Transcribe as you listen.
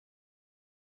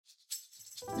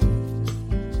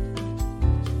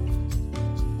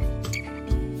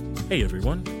Hey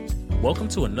everyone, welcome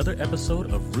to another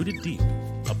episode of Rooted Deep,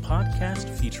 a podcast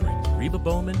featuring Reba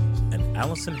Bowman and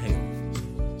Allison Hale.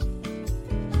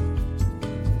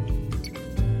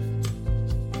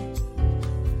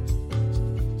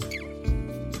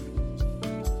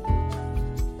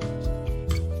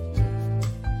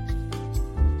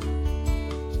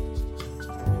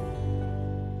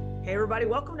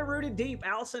 Welcome to Rooted Deep.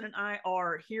 Allison and I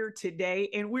are here today,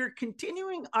 and we're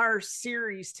continuing our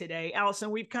series today.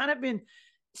 Allison, we've kind of been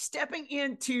stepping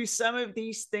into some of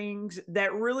these things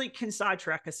that really can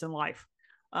sidetrack us in life.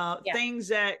 Things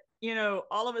that, you know,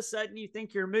 all of a sudden you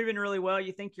think you're moving really well,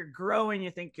 you think you're growing,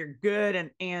 you think you're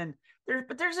good, and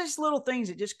there's these little things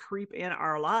that just creep in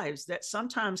our lives that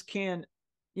sometimes can,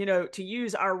 you know, to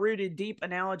use our Rooted Deep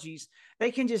analogies,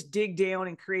 they can just dig down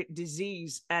and create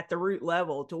disease at the root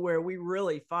level to where we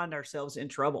really find ourselves in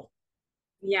trouble.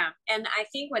 Yeah. And I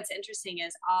think what's interesting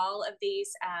is all of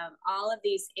these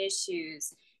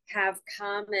issues have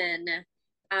common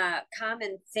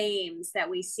themes that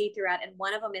we see throughout. And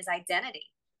one of them is identity,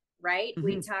 right? Mm-hmm.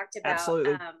 We talked about,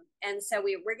 absolutely. And so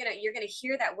you're going to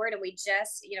hear that word, and we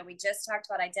just talked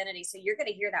about identity. So you're going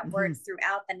to hear that word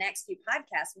throughout the next few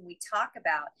podcasts when we talk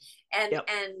about, and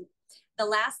the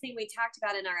last thing we talked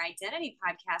about in our identity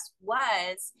podcast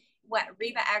was what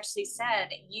Reba actually said: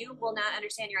 you will not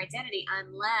understand your identity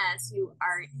unless you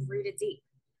are rooted deep,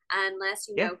 unless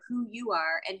you know who you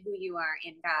are and who you are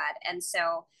in God. And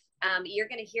so you're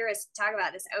going to hear us talk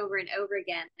about this over and over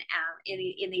again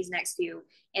in these next few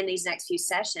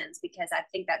sessions, because I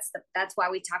think that's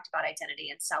why we talked about identity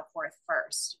and self-worth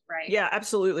first, right? Yeah,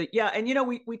 absolutely. Yeah, and you know,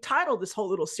 we titled this whole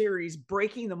little series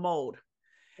 "Breaking the Mold,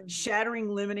 Shattering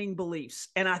Limiting Beliefs,"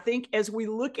 and I think as we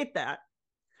look at that,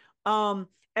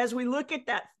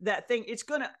 that thing, it's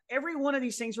gonna, every one of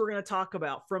these things we're going to talk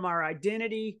about, from our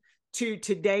identity to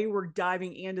today, we're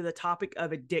diving into the topic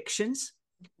of addictions.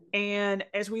 And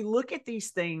as we look at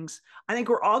these things, I think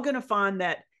we're all going to find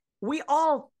that we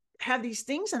all have these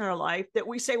things in our life that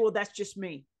we say, well, that's just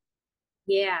me.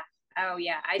 Yeah. Oh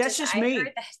yeah. That's just me.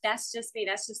 Heard that's just me.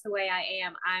 That's just the way I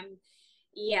am.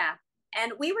 Yeah.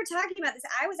 And we were talking about this.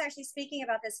 I was actually speaking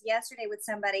about this yesterday with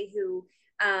somebody who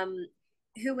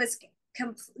was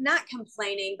not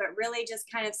complaining, but really just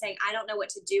kind of saying, I don't know what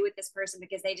to do with this person,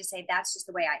 because they just say, that's just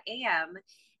the way I am.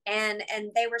 And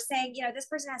they were saying, you know, this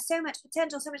person has so much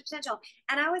potential.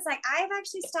 And I was like, I've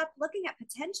actually stopped looking at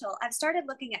potential. I've started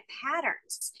looking at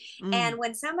patterns. And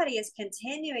when somebody is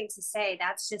continuing to say,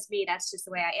 that's just me, that's just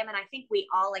the way I am. And I think we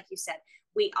all, like you said,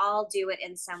 we all do it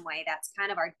in some way. That's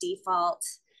kind of our default.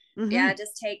 Yeah.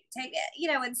 Just take it,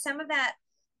 you know, and some of that,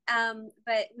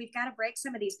 but we've got to break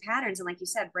some of these patterns. And like you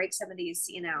said, break some of these,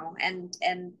 you know, and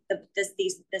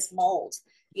this mold,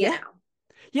 you know.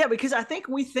 Yeah, because I think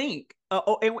we think,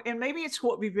 and maybe it's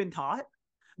what we've been taught.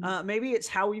 Maybe it's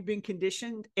how we've been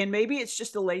conditioned, and maybe it's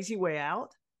just a lazy way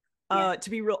out, to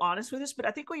be real honest with us. But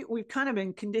I think we've kind of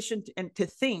been conditioned to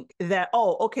think that,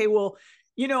 oh, okay, well,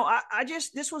 you know,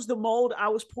 this was the mold I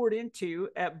was poured into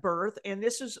at birth, and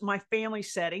this is my family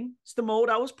setting. It's the mold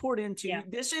I was poured into. Yeah.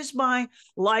 This is my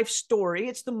life story.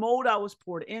 It's the mold I was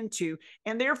poured into,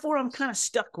 and therefore I'm kind of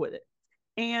stuck with it.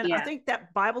 And I think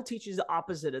that Bible teaches the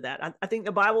opposite of that. I think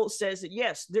the Bible says that,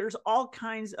 yes, there's all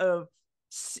kinds of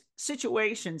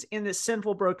situations in this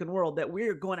sinful, broken world that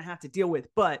we're going to have to deal with.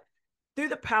 But through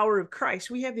the power of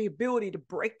Christ, we have the ability to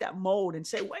break that mold and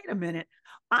say, wait a minute,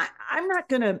 I'm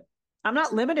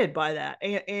not limited by that.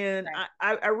 And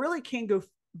right. I really can go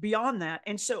beyond that.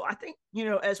 And so I think, you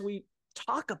know, as we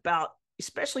talk about,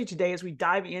 especially today, as we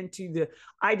dive into the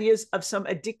ideas of some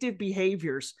addictive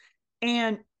behaviors,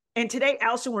 and today,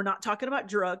 Allison, we're not talking about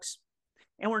drugs,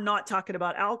 and we're not talking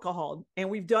about alcohol. And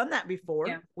we've done that before.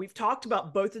 Yeah. We've talked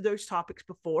about both of those topics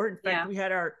before. In fact, we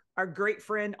had our great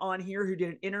friend on here who did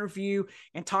an interview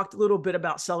and talked a little bit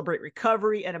about Celebrate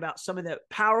Recovery and about some of the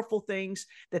powerful things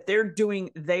that they're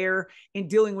doing there in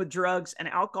dealing with drugs and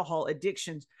alcohol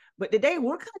addictions. But today,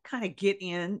 we're going to kind of get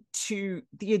into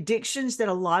the addictions that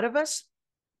a lot of us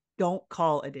don't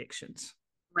call addictions.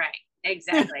 Right.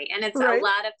 Exactly. And it's right. a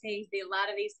lot of these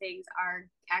things are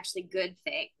actually good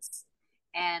things.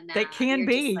 And they can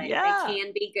be, they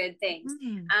can be good things.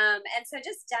 And so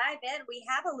just dive in. We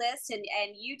have a list, and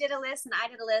you did a list and I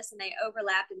did a list, and they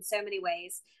overlapped in so many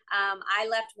ways. I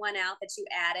left one out that you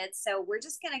added. So we're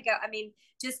just going to go, I mean,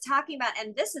 just talking about,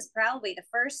 and this is probably the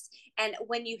first, and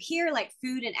when you hear like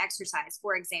food and exercise,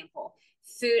 for example,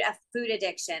 a food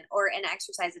addiction or an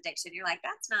exercise addiction, you're like,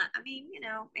 that's not, I mean,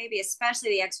 maybe especially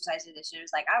the exercise addiction,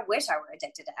 it's like, I wish I were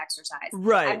addicted to exercise.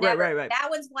 Right. That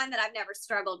one's one that I've never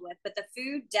struggled with, but the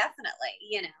food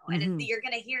definitely, and you're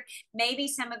going to hear maybe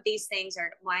some of these things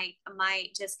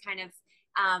might just kind of,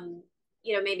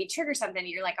 maybe trigger something.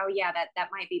 You're like, oh yeah, that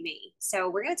might be me. So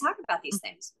we're going to talk about these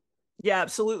things. Yeah,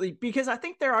 absolutely. Because I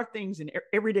think there are things in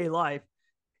everyday life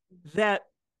that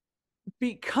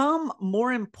become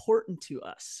more important to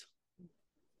us.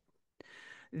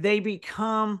 They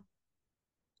become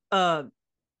a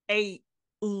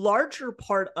larger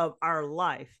part of our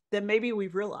life than maybe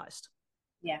we've realized.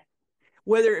 Yeah.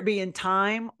 Whether it be in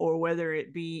time or whether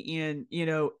it be in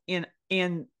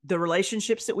the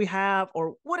relationships that we have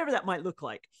or whatever that might look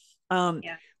like.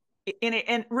 Yeah.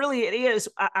 And really it is,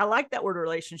 I like that word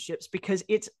relationships because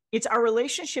it's our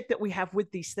relationship that we have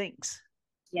with these things.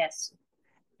 Yes.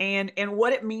 And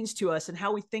what it means to us and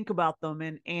how we think about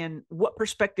them and what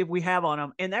perspective we have on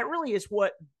them. And that really is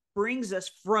what brings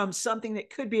us from something that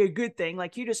could be a good thing.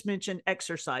 Like you just mentioned,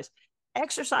 exercise.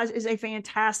 Exercise is a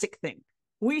fantastic thing.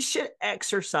 We should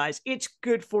exercise. It's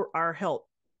good for our health.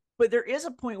 But there is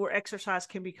a point where exercise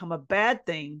can become a bad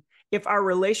thing if our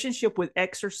relationship with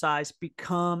exercise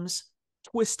becomes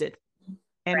twisted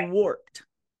and warped.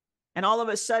 And all of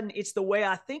a sudden, it's the way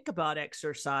I think about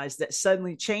exercise that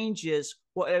suddenly changes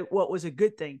what was a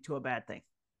good thing to a bad thing.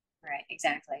 Right,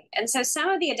 exactly. And so some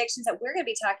of the addictions that we're going to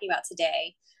be talking about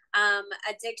today,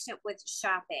 addiction with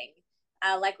shopping,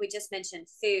 like we just mentioned,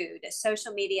 food,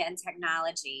 social media and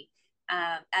technology,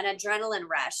 an adrenaline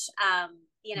rush,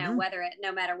 whether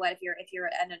no matter what, if you're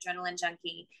an adrenaline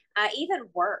junkie, even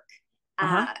work.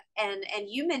 And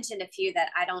you mentioned a few that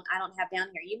I don't have down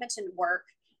here. You mentioned work.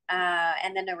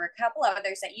 And then there were a couple of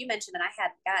others that you mentioned that I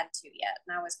hadn't gotten to yet.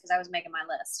 And because I was making my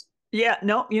list. Yeah,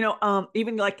 no,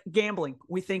 even like gambling,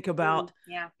 we think about,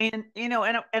 and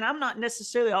I'm not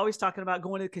necessarily always talking about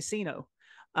going to the casino,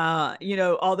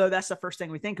 although that's the first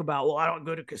thing we think about. Well, I don't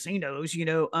go to casinos,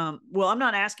 well, I'm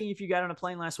not asking if you got on a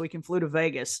plane last week and flew to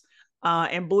Vegas,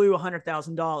 and blew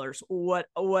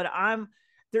 $100,000.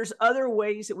 There's other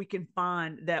ways that we can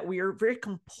find that we are very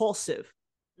compulsive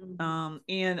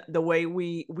in the way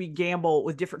we gamble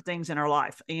with different things in our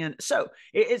life. And so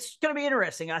it's going to be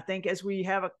interesting, I think, as we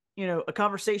have a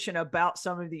conversation about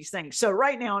some of these things. So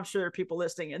right now, I'm sure there are people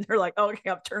listening and they're like, oh, okay,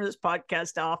 I'll turn this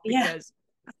podcast off because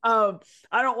I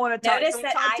don't want to talk. Notice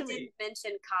that I didn't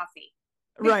mention coffee.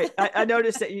 Right. I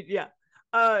noticed that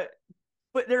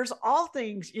but there's all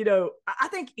things, I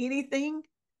think anything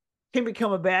can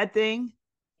become a bad thing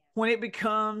when it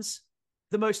becomes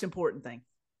the most important thing.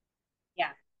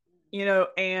 Yeah.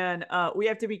 And we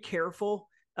have to be careful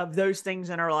of those things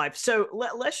in our life. So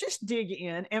let's just dig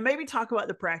in and maybe talk about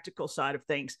the practical side of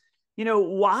things.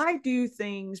 Why do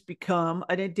things become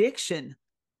an addiction?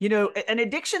 An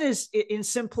addiction is, in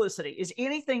simplicity, is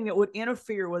anything that would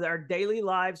interfere with our daily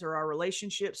lives or our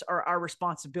relationships or our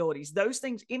responsibilities. Those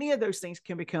things, any of those things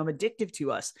can become addictive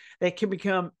to us. They can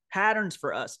become patterns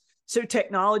for us. So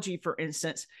technology, for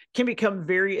instance, can become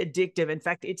very addictive. In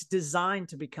fact, it's designed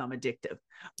to become addictive.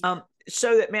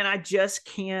 So that, man, I just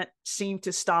can't seem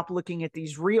to stop looking at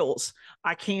these reels.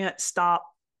 I can't stop,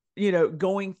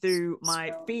 going through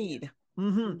my feed.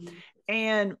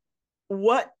 And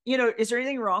is there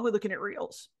anything wrong with looking at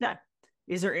reels? No.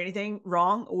 Is there anything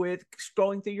wrong with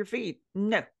scrolling through your feed?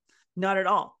 No, not at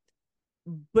all.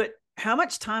 But how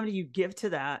much time do you give to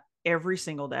that every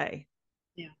single day?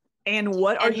 And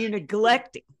what are you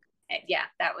neglecting? Yeah,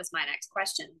 that was my next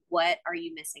question. What are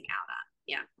you missing out on?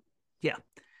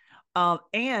 Yeah.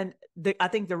 And I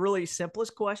think the really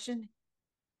simplest question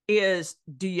is,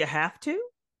 do you have to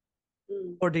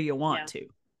or do you want to?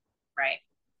 Right.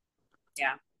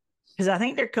 Yeah. Because I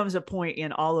think there comes a point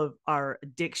in all of our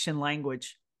addiction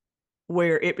language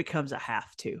where it becomes a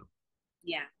have to.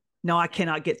 Yeah. No, I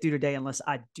cannot get through today unless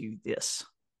I do this.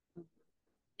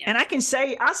 And I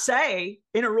say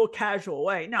in a real casual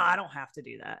way, no, I don't have to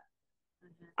do that.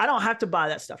 I don't have to buy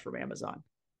that stuff from Amazon.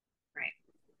 Right.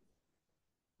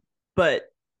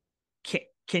 But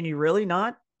can you really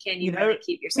not? Can you really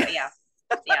keep yourself? Yeah.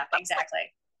 Yeah,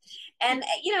 exactly. And,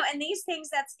 and these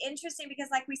things, that's interesting because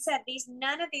like we said,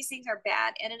 none of these things are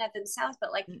bad in and of themselves,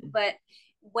 but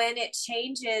when it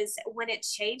changes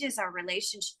our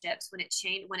relationships, when it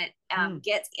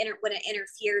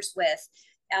interferes with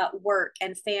work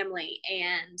and family,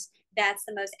 and that's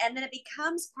and then it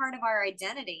becomes part of our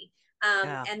identity.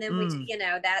 And then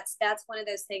that's one of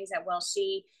those things that,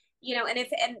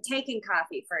 and taking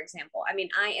coffee, for example, I mean,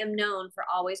 I am known for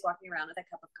always walking around with a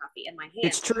cup of coffee in my hand.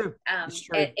 It's true. And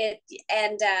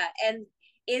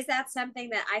is that something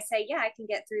that I say, yeah, I can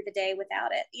get through the day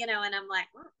without it, you know? And I'm like,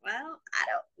 well, I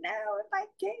don't know if I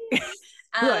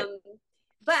can. Right.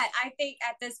 But I think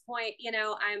at this point, you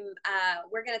know,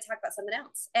 we're going to talk about something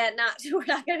else, and we're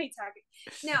not going to be talking.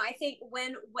 No, I think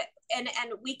and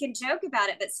we can joke about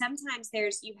it, but sometimes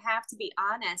you have to be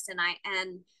honest.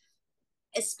 And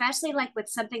especially like with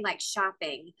something like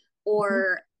shopping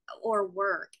or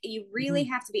work, you really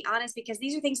have to be honest, because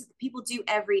these are things that people do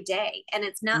every day, and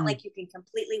it's not like you can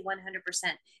completely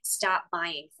 100% stop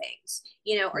buying things,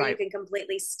 you know, or you can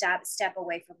completely step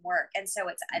away from work. And so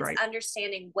it's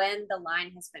understanding when the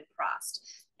line has been crossed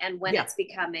and when it's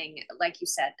becoming, like you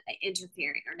said,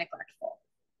 interfering or neglectful.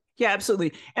 Yeah,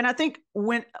 absolutely. And I think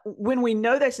when we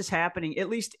know this is happening, at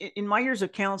least in my years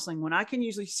of counseling, when I can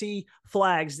usually see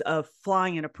flags of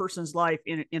flying in a person's life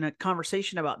in a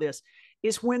conversation about this,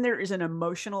 is when there is an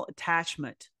emotional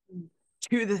attachment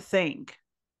to the thing.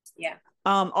 Yeah.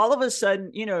 All of a sudden,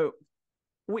 you know,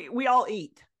 we all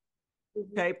eat.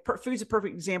 Okay. Food's a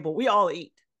perfect example. We all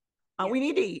eat. We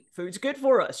need to eat. Food's good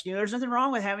for us. You know, there's nothing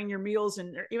wrong with having your meals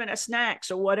and even a snacks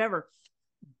or whatever.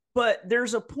 But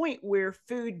there's a point where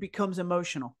food becomes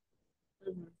emotional.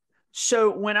 So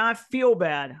when I feel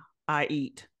bad, I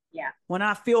eat. Yeah. When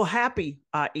I feel happy,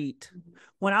 I eat.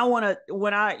 When I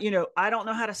don't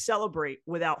know how to celebrate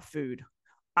without food.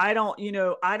 I don't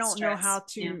know how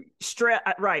to stress.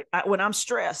 Right. When I'm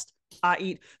stressed, I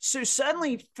eat. So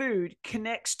suddenly food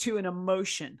connects to an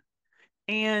emotion.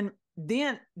 And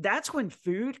then that's when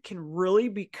food can really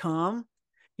become,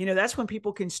 you know, that's when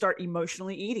people can start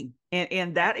emotionally eating.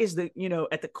 And that is at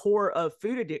the core of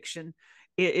food addiction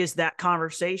is that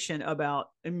conversation about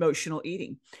emotional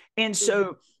eating. And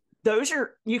so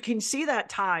you can see that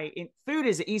tie in food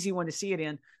is an easy one to see it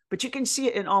in, but you can see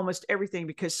it in almost everything,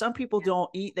 because some people don't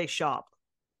eat, they shop.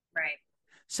 Right.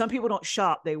 Some people don't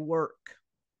shop, they work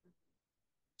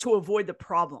to avoid the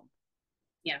problem.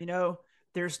 Yeah. You know,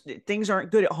 things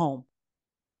aren't good at home.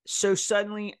 So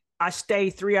suddenly I stay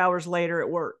 3 hours later at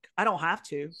work. I don't have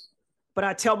to, but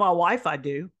I tell my wife I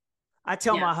do. I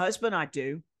tell my husband I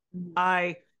do.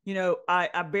 I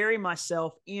bury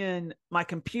myself in my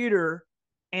computer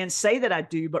and say that I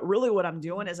do, but really what I'm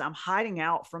doing is I'm hiding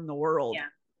out from the world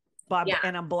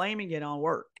and I'm blaming it on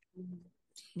work.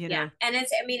 You know? And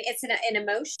it's an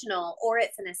emotional, or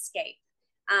it's an escape.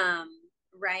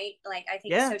 Right. Like I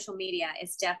think social media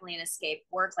is definitely an escape.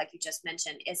 Work, like you just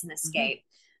mentioned, is an escape.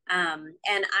 And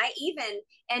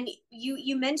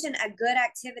you mentioned a good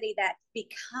activity that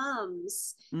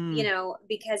becomes, you know,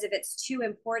 because if it's too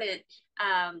important.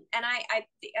 And I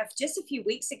just a few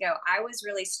weeks ago, I was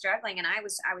really struggling, and I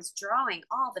was drawing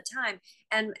all the time.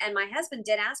 And my husband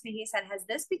did ask me, he said, has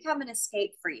this become an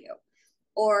escape for you?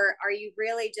 Or are you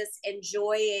really just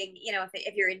enjoying, you know,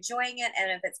 if you're enjoying it,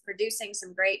 and if it's producing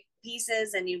some great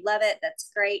pieces and you love it, that's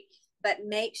great. But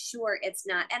make sure it's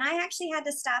not. And I actually had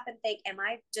to stop and think, am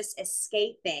I just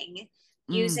escaping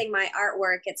using my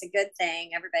artwork? It's a good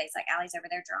thing. Everybody's like, Allie's over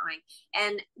there drawing.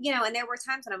 And, you know, and there were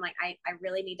times when I'm like, I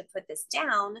really need to put this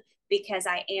down, because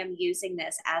I am using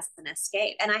this as an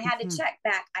escape. And I had to check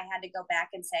back. I had to go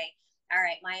back and say, all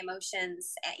right, my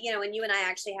emotions, you know, and you and I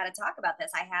actually had to talk about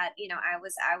this. I had, you know, I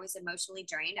was emotionally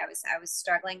drained. I was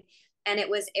struggling. And it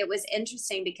was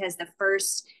interesting, because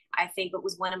I think it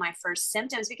was one of my first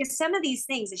symptoms, because some of these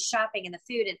things, is shopping and the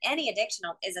food and any addiction,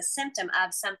 is a symptom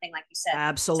of something, like you said,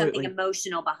 absolutely, something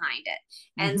emotional behind it.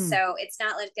 And so it's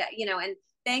not like, you know, and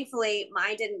thankfully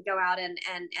I didn't go out and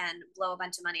blow a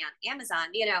bunch of money on Amazon.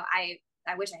 You know, I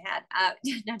wish I had,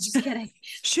 no, just kidding.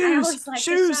 I always like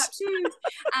to shop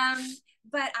shoes.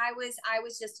 But I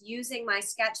was just using my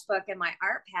sketchbook and my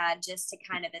art pad just to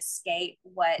kind of escape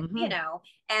what, you know,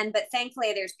 but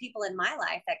thankfully there's people in my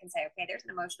life that can say, okay, there's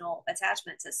an emotional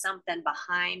attachment to something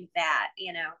behind that,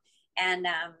 you know, and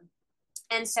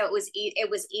so it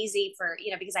was easy for,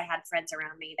 you know, because I had friends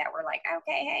around me that were like,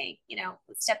 okay, hey, you know,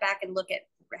 let's step back and look at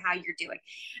how you're doing.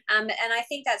 And I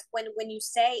think that's when you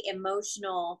say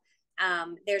emotional,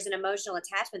 there's an emotional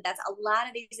attachment. That's a lot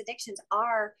of these addictions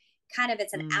are kind of,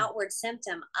 it's an outward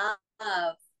symptom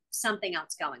of something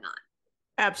else going on.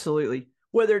 Absolutely.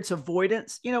 Whether it's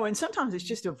avoidance, you know, and sometimes it's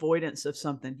just avoidance of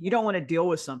something. You don't want to deal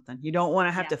with something. You don't want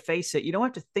to have to face it. You don't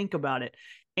have to think about it.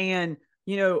 And,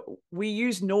 you know, we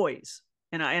use noise,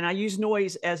 and I use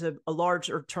noise as a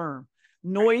larger term.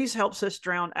 Noise helps us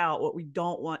drown out what we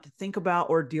don't want to think about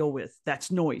or deal with.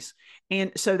 That's noise.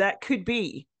 And so that could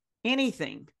be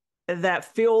anything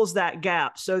that fills that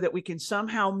gap, so that we can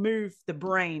somehow move the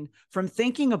brain from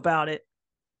thinking about it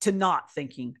to not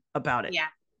thinking about it. Yeah.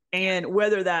 And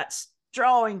whether that's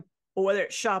drawing, or whether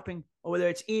it's shopping, or whether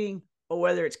it's eating, or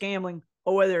whether it's gambling,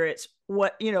 or whether it's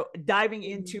what, diving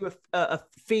into a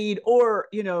feed, or,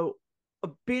 a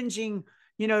binging,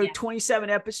 27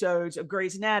 episodes of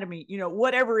Grey's Anatomy,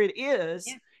 whatever it is,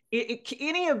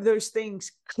 any of those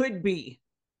things could be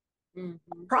a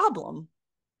problem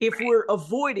if we're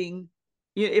avoiding,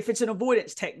 if it's an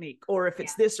avoidance technique, or if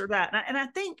it's this or that. And I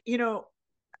think,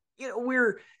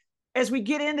 we're, as we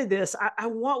get into this, I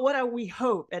want, we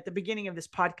hope at the beginning of this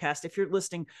podcast, if you're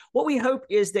listening, what we hope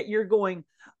is that you're going,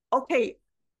 okay,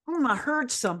 I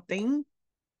heard something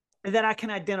that I can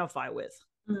identify with.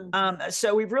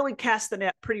 So we've really cast the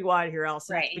net pretty wide here,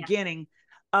 Allison, at the beginning,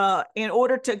 in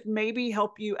order to maybe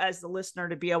help you as the listener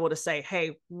to be able to say,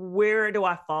 hey, where do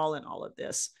I fall in all of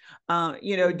this?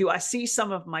 Do I see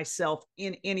some of myself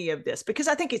in any of this? Because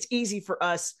I think it's easy for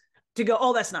us to go,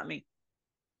 oh, that's not me.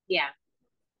 Yeah.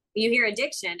 You hear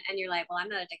addiction and you're like, well, I'm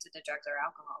not addicted to drugs or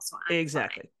alcohol. So I'm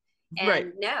exactly. Fine.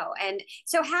 And no. And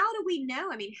so how do we know?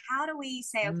 I mean, how do we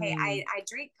say, okay, I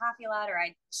drink coffee a lot, or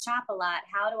I shop a lot.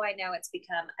 How do I know it's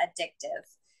become addictive?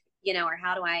 Or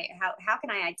how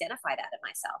can I identify that in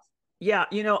myself? Yeah.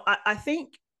 I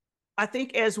think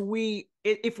as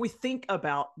if we think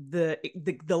about the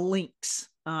links,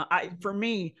 for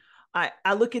me,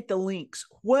 I look at the links.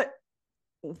 Why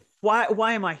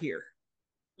am I here?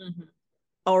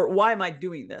 Or why am I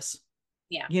doing this?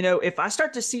 Yeah. If I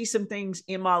start to see some things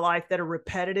in my life that are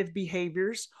repetitive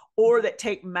behaviors, or that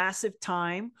take massive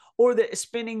time, or that is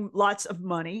spending lots of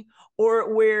money,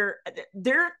 or where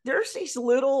there's these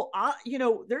little,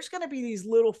 there's going to be these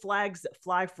little flags that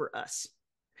fly for us.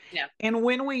 Yeah. And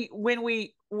when we,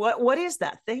 what is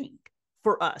that thing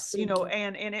for us?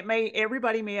 And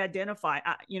everybody may identify,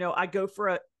 I go for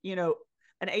an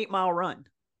 8-mile run.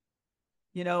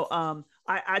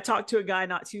 I talked to a guy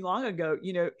not too long ago,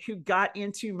 who got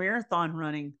into marathon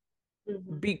running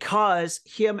because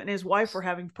him and his wife were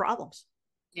having problems.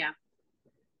 Yeah.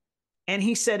 And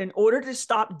he said, in order to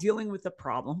stop dealing with the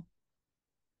problem,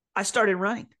 I started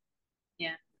running.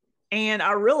 Yeah. And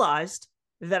I realized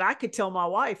that I could tell my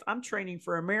wife I'm training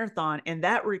for a marathon, and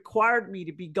that required me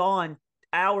to be gone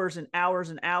hours and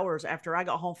hours and hours after I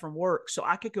got home from work so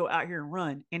I could go out here and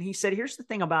run. And he said, here's the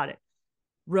thing about it.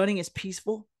 Running is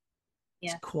peaceful.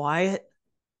 It's quiet.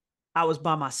 I was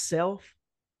by myself,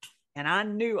 and I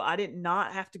knew I did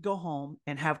not have to go home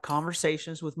and have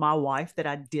conversations with my wife that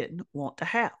I didn't want to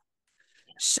have.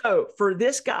 So for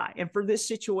this guy and for this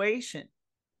situation,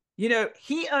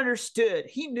 he understood,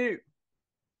 he knew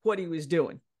what he was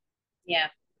doing. Yeah.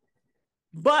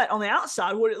 But on the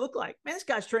outside, what did it look like? Man, this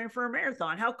guy's training for a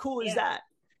marathon. How cool is that?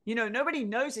 Nobody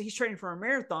knows that he's training for a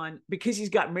marathon because he's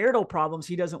got marital problems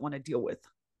he doesn't want to deal with.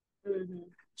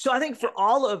 So I think for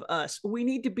all of us, we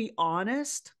need to be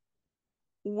honest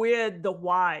with the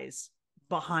whys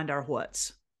behind our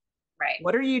whats. Right.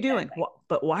 What are you doing? Exactly.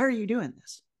 But why are you doing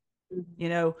this?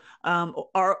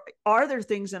 Are there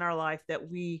things in our life that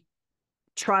we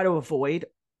try to avoid,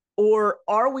 or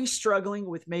are we struggling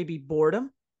with maybe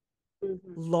boredom,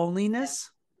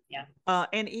 loneliness,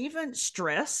 and even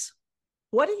stress?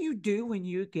 What do you do when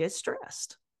you get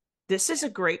stressed? This is a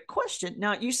great question.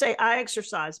 Now, you say, I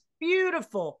exercise.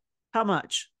 Beautiful. How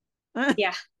much?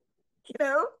 Yeah.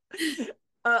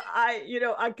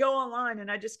 I go online and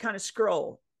I just kind of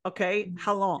scroll. Okay.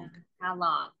 How long? How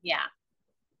long? Yeah.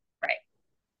 Right.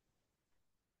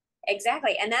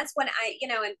 Exactly. And that's when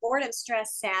and boredom,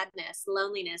 stress, sadness,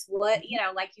 loneliness, what,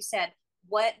 like you said,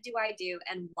 what do I do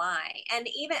and why? And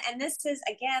this is,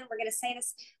 again, we're going to say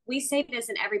this, we say this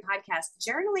in every podcast,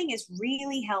 journaling is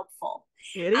really helpful.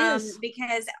 It is.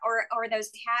 Because, or those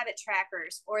habit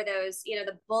trackers, or those,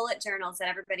 the bullet journals that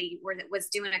everybody was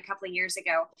doing a couple of years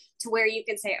ago, to where you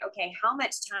can say, okay, how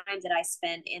much time did I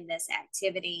spend in this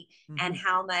activity? And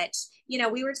how much,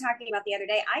 we were talking about the other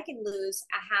day, I can lose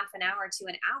a half an hour to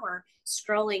an hour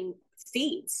scrolling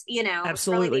feeds,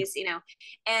 absolutely. These,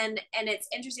 and it's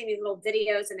interesting, these little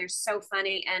videos, and they're so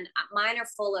funny. And mine are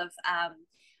full of,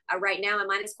 right now, and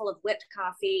mine is full of whipped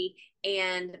coffee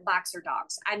and boxer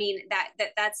dogs. I mean,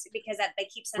 that's because they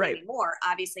keep sending me more,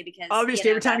 obviously, because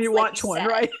every time you watch one,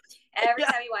 right? Every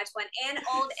time you watch one, and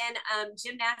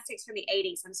gymnastics from the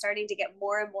 80s. I'm starting to get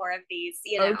more and more of these,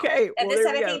 okay, and this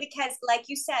type of thing, because like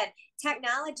you said,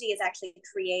 technology is actually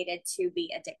created to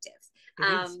be addictive.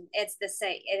 It's the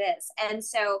same. It is. And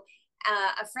so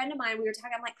a friend of mine, we were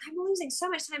talking, I'm like, I'm losing so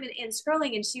much time in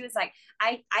scrolling. And she was like,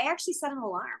 I actually set an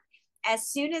alarm. As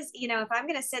soon as, if I'm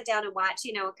going to sit down and watch,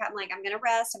 I'm like, I'm going to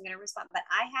rest, I'm going to respond, but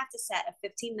I have to set a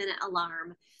 15-minute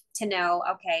alarm to know,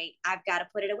 okay, I've got to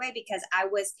put it away, because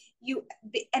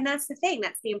and that's the thing.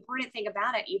 That's the important thing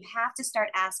about it. You have to start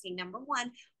asking, number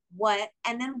one, what,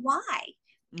 and then why.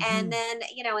 And then,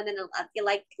 and then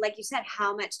like you said,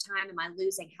 how much time am I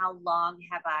losing? How long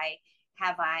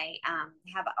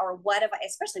or what have I,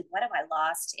 especially what have I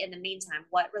lost in the meantime?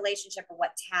 What relationship or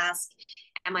what task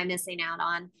am I missing out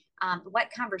on? What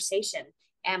conversation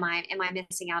am I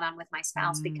missing out on with my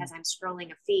spouse because I'm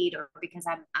scrolling a feed or because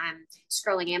I'm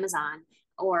scrolling Amazon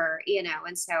or,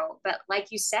 and so, but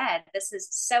like you said, this is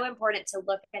so important to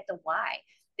look at the why.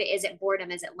 Is it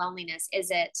boredom? Is it loneliness? Is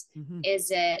it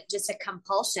just a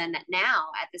compulsion that now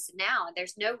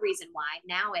there's no reason why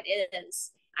now it is,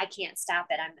 I can't stop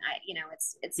it.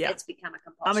 It's become a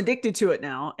compulsion. I'm addicted to it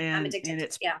now. And I'm addicted and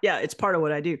it's, to it. It's part of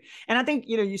what I do. And I think,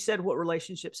 you said, what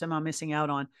relationships am I missing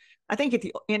out on? I think at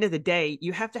the end of the day,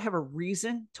 you have to have a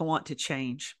reason to want to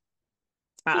change.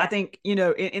 I think,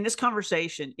 in this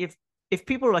conversation, if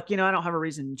people are like, I don't have a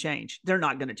reason to change, they're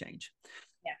not going to change.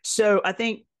 Yeah. So I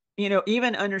think,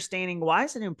 even understanding why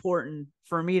is it important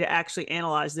for me to actually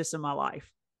analyze this in my life?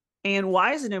 And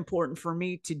why is it important for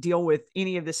me to deal with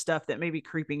any of this stuff that may be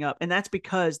creeping up? And that's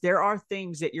because there are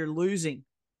things that you're losing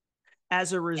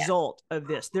as a result of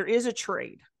this. There is a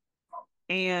trade.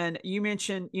 And you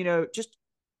mentioned, just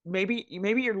maybe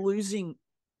you're losing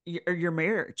your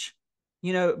marriage,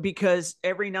 because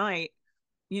every night,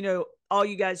 all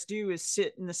you guys do is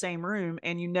sit in the same room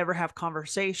and you never have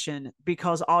conversation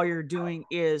because all you're doing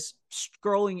is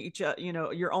scrolling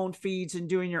your own feeds and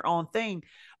doing your own thing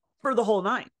for the whole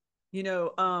night,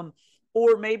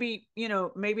 or maybe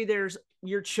there's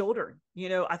your children.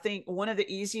 I think one of the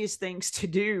easiest things to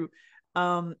do,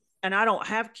 and I don't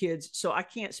have kids, so I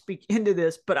can't speak into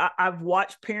this, but I've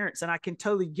watched parents and I can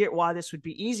totally get why this would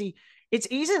be easy. It's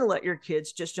easy to let your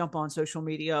kids just jump on social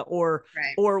media or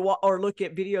look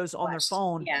at videos on their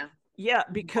phone. Yeah.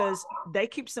 Because they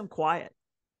keeps them quiet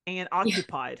and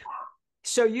occupied.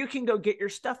 So you can go get your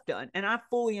stuff done. And I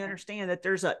fully understand that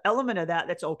there's an element of that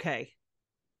that's okay.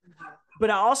 But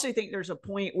I also think there's a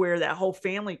point where that whole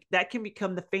family, that can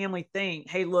become the family thing.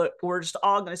 Hey, look, we're just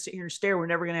all going to sit here and stare. We're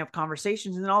never going to have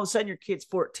conversations. And then all of a sudden your kid's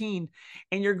 14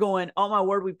 and you're going, oh my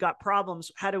word, we've got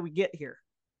problems. How do we get here?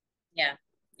 Yeah.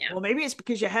 Well, maybe it's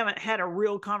because you haven't had a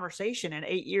real conversation in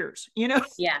 8 years,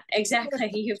 Yeah,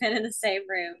 exactly. You've been in the same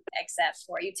room, except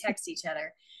for you text each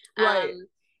other. Right.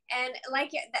 And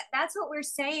that's what we're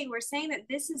saying. We're saying that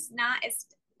this is not,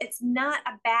 it's not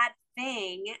a bad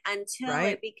thing until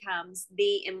it becomes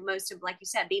like you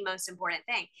said, the most important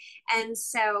thing. And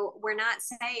so we're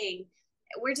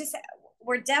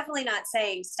definitely not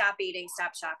saying stop eating,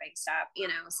 stop shopping,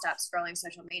 stop scrolling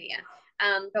social media.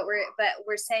 But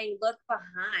we're saying look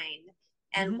behind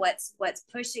and what's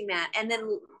pushing that, and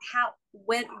then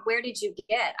where did you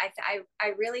get? I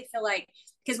really feel like,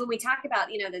 because when we talk about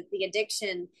the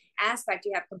addiction aspect,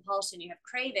 you have compulsion, you have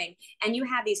craving, and you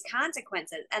have these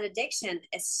consequences. An addiction,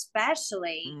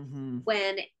 especially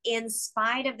when in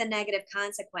spite of the negative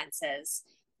consequences,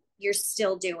 you're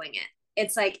still doing it.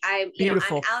 It's like I'm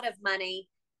out of money,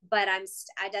 but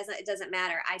it doesn't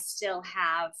matter. I still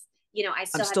have.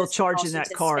 I'm still charging that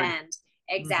card. Spend.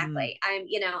 Exactly.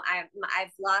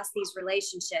 I've lost these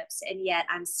relationships, and yet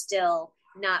I'm still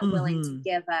not willing to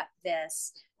give up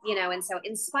this, and so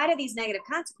in spite of these negative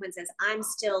consequences, I'm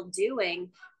still doing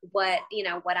what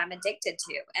I'm addicted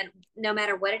to, and no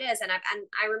matter what it is. And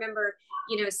I remember,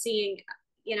 seeing,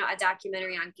 a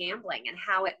documentary on gambling and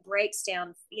how it breaks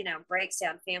down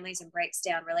families and breaks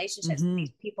down relationships. And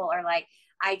these people are like,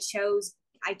 I chose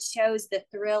the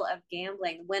thrill of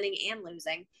gambling, winning and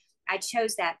losing. I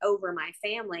chose that over my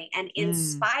family. And in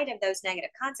spite of those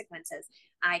negative consequences,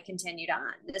 I continued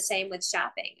on. The same with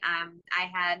shopping. I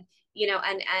had,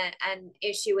 an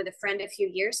issue with a friend a few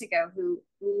years ago who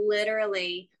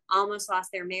literally almost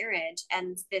lost their marriage.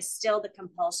 And the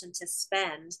compulsion to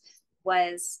spend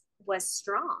was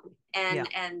strong. And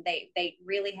they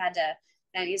really had to,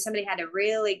 and somebody had to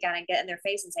really kind of get in their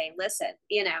face and say, listen,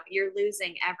 you're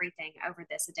losing everything over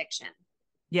this addiction.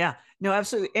 Yeah, no,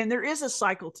 absolutely. And there is a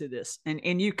cycle to this.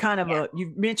 And you kind of,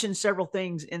 you've mentioned several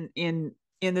things in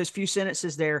those few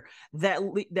sentences there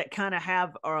that kind of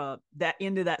have that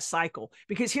into that cycle.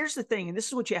 Because here's the thing, and this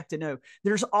is what you have to know.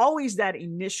 There's always that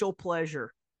initial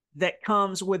pleasure that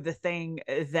comes with the thing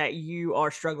that you are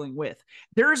struggling with.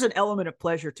 There's an element of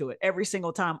pleasure to it every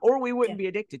single time, or we wouldn't be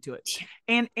addicted to it.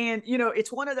 And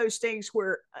it's one of those things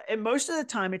where, and most of the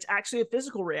time it's actually a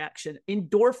physical reaction.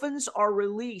 Endorphins are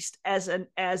released as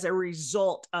a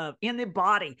result of, in the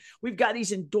body, we've got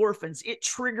these endorphins. It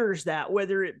triggers that,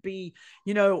 whether it be,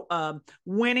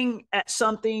 winning at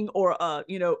something or,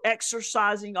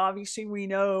 exercising. Obviously we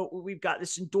know we've got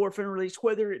this endorphin release,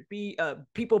 whether it be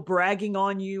people bragging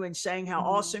on you you and saying how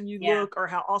awesome you Yeah. look or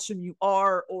how awesome you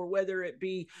are, or whether it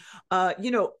be,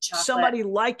 Chocolate. somebody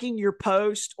liking your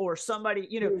post, or somebody,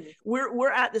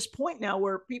 we're at this point now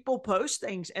where people post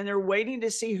things and they're waiting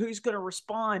to see who's going to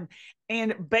respond.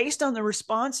 And based on the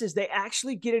responses, they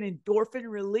actually get an endorphin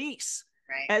release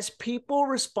as people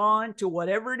respond to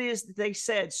whatever it is that they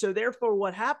said. So therefore,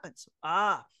 what happens?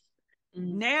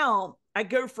 Now I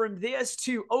go from this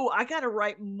to, I got to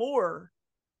write more,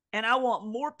 and I want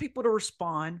more people to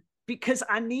respond because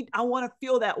I want to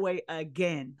feel that way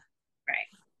again. Right.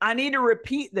 I need to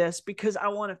repeat this because I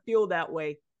want to feel that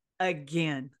way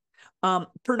again.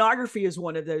 Pornography is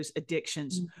one of those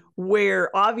addictions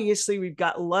where obviously we've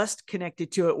got lust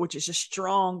connected to it, which is a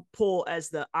strong pull as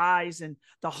the eyes and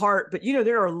the heart. But,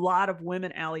 there are a lot of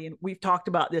women, Allie, and we've talked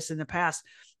about this in the past.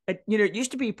 It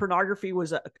used to be pornography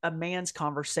was a man's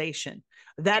conversation.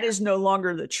 That is no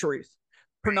longer the truth.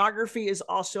 Pornography is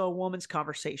also a woman's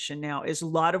conversation now, as a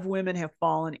lot of women have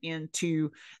fallen into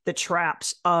the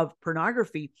traps of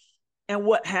pornography. And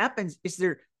what happens is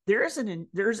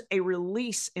there's a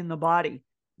release in the body.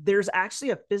 There's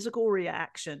actually a physical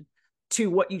reaction to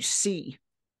what you see,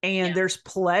 and there's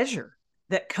pleasure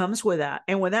that comes with that.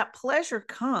 And when that pleasure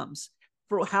comes,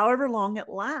 for however long it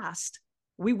lasts,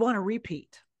 we want to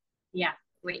repeat. Yeah.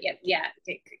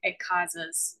 It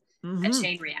causes a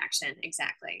chain reaction.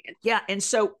 Exactly. Yeah. And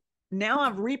so now I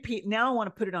want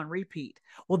to put it on repeat.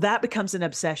 Well, that becomes an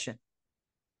obsession.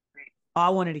 Right. I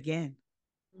want it again.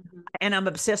 And I'm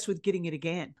obsessed with getting it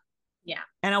again. Yeah.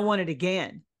 And I want it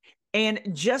again. And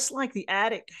just like the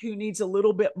addict who needs a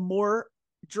little bit more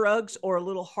drugs or a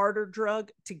little harder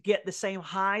drug to get the same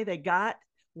high they got,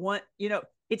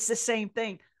 it's the same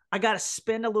thing. I got to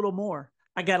spend a little more.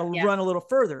 I got to run a little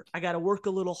further. I got to work a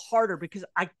little harder because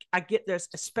I get this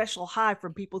a special high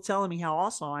from people telling me how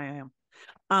awesome I am.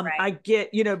 I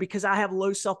get, because I have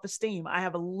low self-esteem.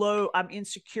 I'm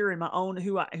insecure in my own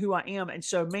who I am. And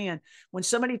so, man, when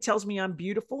somebody tells me I'm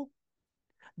beautiful,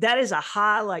 that is a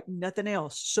high like nothing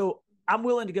else. So I'm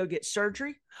willing to go get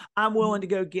surgery. I'm willing to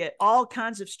go get all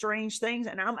kinds of strange things.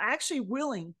 And I'm actually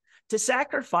willing to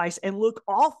sacrifice and look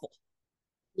awful.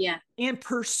 Yeah. In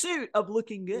pursuit of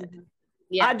looking good.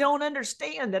 Yeah. I don't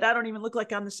understand that I don't even look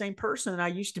like I'm the same person I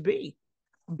used to be,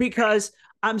 because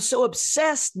I'm so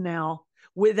obsessed now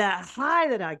with that high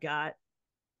that I got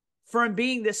from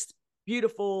being this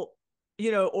beautiful,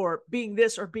 or being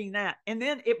this or being that. And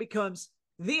then it becomes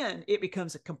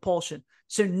a compulsion.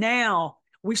 So now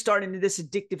we start into this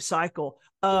addictive cycle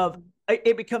of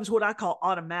it becomes what I call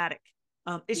automatic.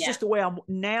 It's just the way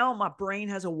my brain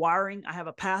has a wiring. I have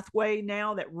a pathway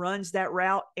now that runs that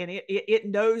route, and it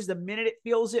knows the minute it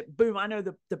feels it, boom, I know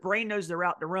the brain knows the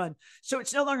route to run. So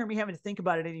it's no longer me having to think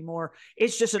about it anymore.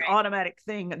 It's just an automatic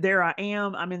thing. There I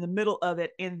am. I'm in the middle of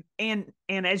it. And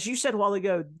as you said a while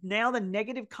ago, now the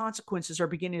negative consequences are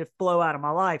beginning to flow out of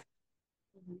my life.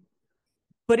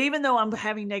 But even though I'm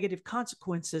having negative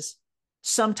consequences,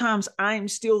 sometimes I'm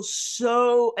still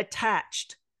so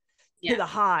attached to the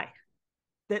high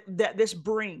that this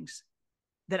brings,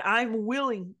 that I'm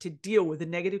willing to deal with the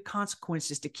negative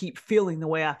consequences to keep feeling the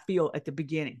way I feel at the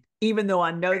beginning, even though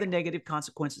I know the negative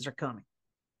consequences are coming.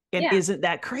 And isn't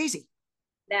that crazy?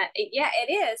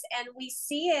 It is. And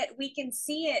we can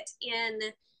see it in,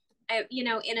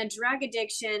 in a drug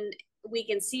addiction, we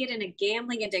can see it in a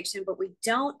gambling addiction, but we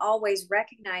don't always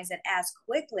recognize it as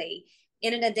quickly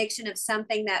in an addiction of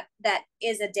something that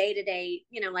is a day-to-day,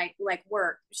 like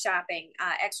work, shopping,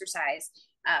 exercise,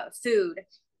 food,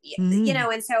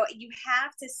 and so you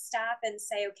have to stop and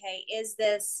say, okay, is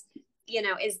this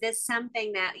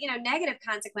something that, negative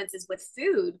consequences with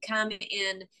food come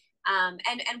in,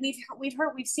 and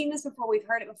we've seen this before, we've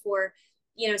heard it before,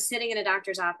 sitting in a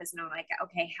doctor's office and I'm like,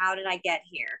 okay, how did I get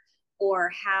here?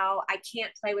 Or how I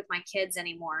can't play with my kids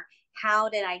anymore. How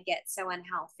did I get so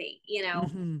unhealthy?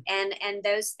 And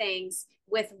those things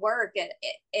with work,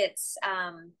 it's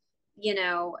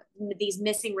these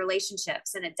missing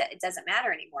relationships, and it doesn't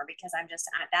matter anymore because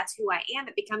that's who I am.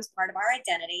 It becomes part of our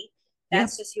identity.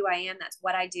 That's just who I am. That's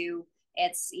what I do.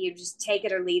 It's, you just take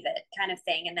it or leave it kind of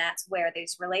thing. And that's where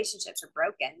these relationships are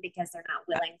broken because they're not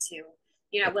willing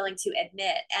to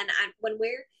admit. And when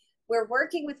we're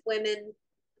working with women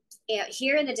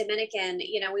here in the Dominican,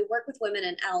 we work with women,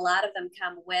 and a lot of them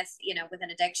come with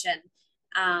an addiction.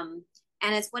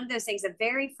 And it's one of those things, the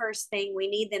very first thing we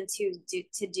need them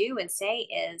to do and say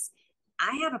is,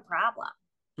 I have a problem.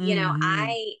 And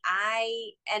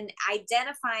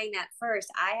identifying that first,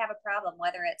 I have a problem,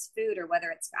 whether it's food or whether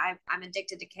it's, I'm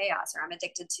addicted to chaos, or I'm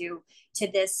addicted to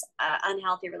this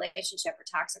unhealthy relationship or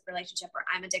toxic relationship, or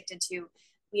I'm addicted to,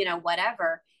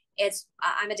 whatever.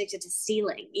 I'm addicted to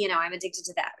stealing, I'm addicted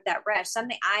to that rush,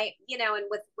 something and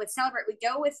with Celebrate, we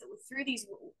go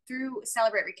through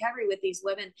Celebrate Recovery with these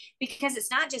women, because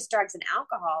it's not just drugs and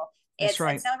alcohol. That's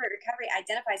right. And Celebrate Recovery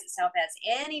identifies itself as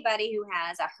anybody who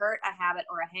has a hurt, a habit,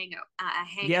 or a hang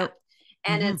up.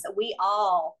 And it's, we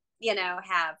all,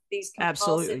 have these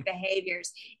compulsive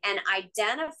behaviors, and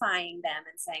identifying them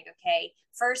and saying, okay,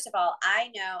 first of all, I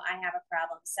know I have a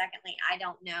problem. Secondly, I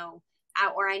don't know,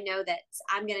 or I know that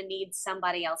I'm going to need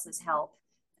somebody else's help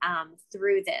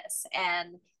through this.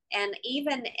 And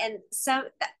so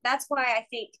that's why I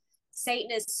think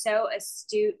Satan is so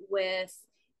astute with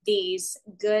these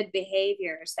good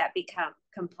behaviors that become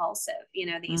compulsive,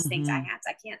 these things I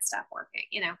can't stop working,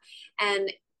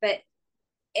 but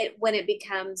when it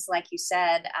becomes, like you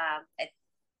said,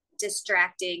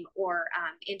 distracting or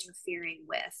interfering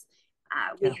with,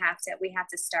 we have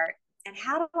to start. And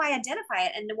how do I identify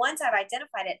it? And once I've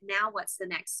identified it, now what's the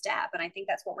next step? And I think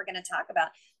that's what we're going to talk about.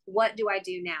 What do I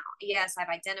do now? Yes, I've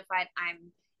identified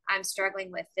I'm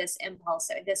struggling with this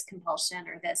impulse, or this compulsion,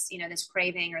 or this, this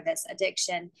craving, or this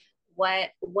addiction.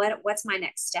 What's my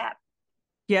next step?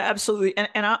 Yeah, absolutely.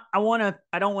 And I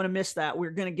don't want to miss that.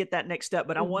 We're going to get that next step,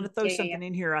 but I want to throw something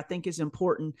in here I think is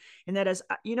important. And that is,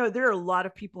 there are a lot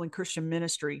of people in Christian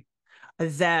ministry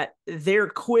that they're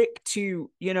quick to,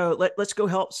 let's go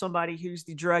help somebody who's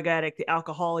the drug addict, the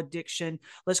alcohol addiction.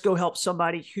 Let's go help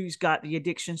somebody who's got the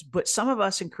addictions. But some of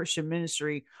us in Christian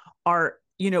ministry are,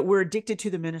 we're addicted to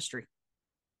the ministry.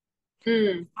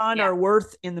 We find our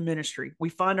worth in the ministry. We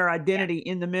find our identity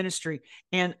in the ministry.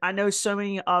 And I know so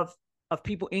many of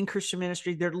people in Christian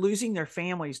ministry, they're losing their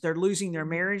families. They're losing their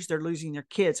marriage. They're losing their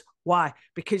kids. Why?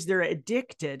 Because they're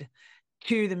addicted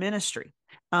to the ministry.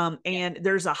 And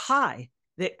there's a high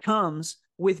that comes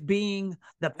with being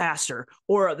the pastor,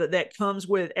 or that comes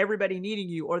with everybody needing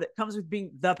you, or that comes with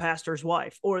being the pastor's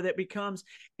wife, or that becomes,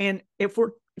 and if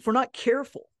we're not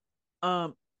careful,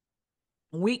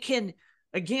 we can,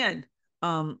 again,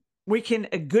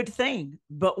 a good thing,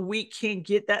 but we can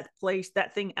get that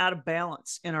thing out of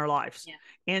balance in our lives. Yeah.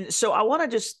 And so I want to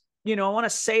just, I want to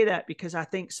say that, because I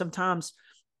think sometimes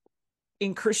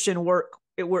in Christian work,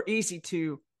 we're easy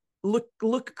to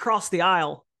look across the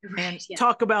aisle and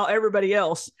talk about everybody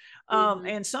else.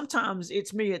 And sometimes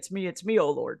it's me,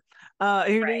 oh Lord,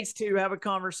 who needs to have a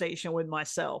conversation with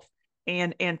myself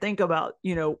and think about,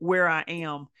 where I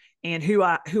am and who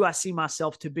I see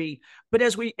myself to be. But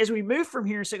as we move from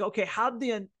here and say, okay, how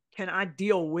then can I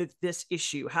deal with this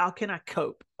issue? How can I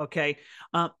cope? Okay.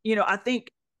 I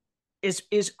think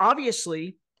is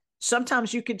obviously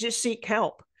sometimes you could just seek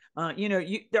help.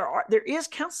 There is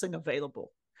counseling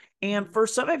available. And for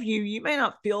some of you, you may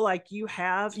not feel like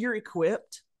you're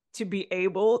equipped to be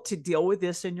able to deal with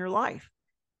this in your life.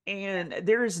 And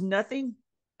there is nothing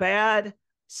bad,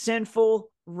 sinful,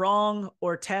 wrong,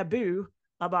 or taboo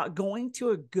about going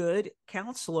to a good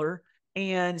counselor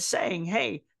and saying,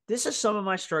 hey, this is some of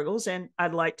my struggles, and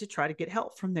I'd like to try to get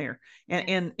help from there.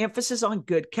 And emphasis on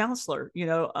good counselor.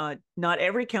 Not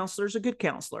every counselor is a good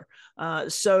counselor.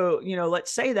 So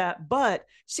let's say that. But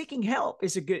seeking help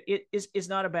is is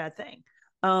not a bad thing.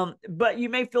 But you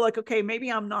may feel like, okay,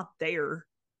 maybe I'm not there.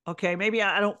 Okay, maybe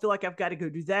I don't feel like I've got to go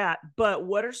do that. But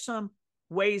what are some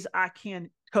ways I can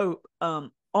cope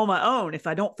on my own if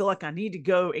I don't feel like I need to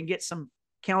go and get some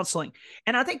counseling?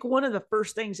 And I think one of the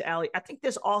first things, Allie, I think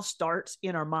this all starts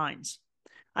in our minds.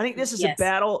 I think this is a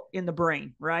battle in the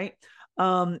brain, right?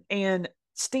 And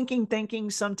stinking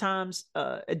thinking, sometimes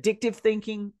addictive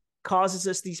thinking, causes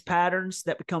us these patterns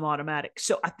that become automatic.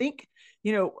 So I think,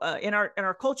 in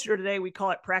our culture today, we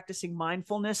call it practicing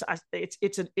mindfulness.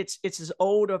 It's as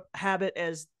old a habit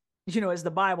as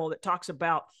the Bible, that talks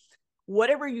about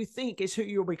whatever you think is who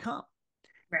you'll become.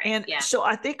 Right. And so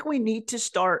I think we need to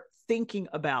start thinking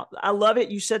about. I love it.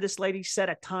 You said this lady set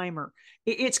a timer.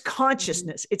 It's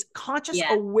consciousness. It's conscious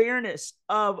awareness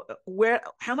of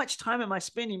how much time am I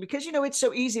spending? Because, it's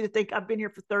so easy to think I've been here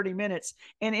for 30 minutes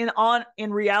and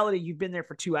in reality, you've been there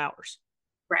for 2 hours.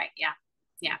 Right. Yeah.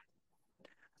 Yeah.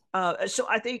 So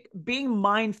I think being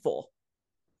mindful,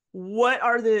 let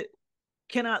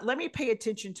me pay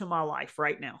attention to my life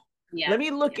right now. Yeah. Let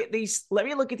me look at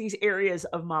these areas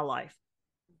of my life.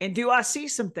 And do I see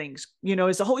some things,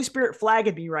 is the Holy Spirit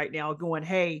flagging me right now going,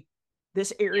 hey,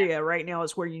 this area right now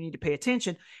is where you need to pay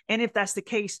attention. And if that's the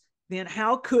case, then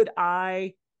how could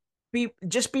I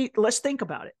let's think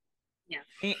about it.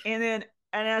 Yeah. And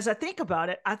as I think about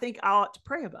it, I think I ought to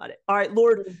pray about it. All right,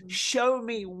 Lord, show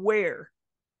me where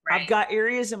I've got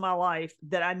areas in my life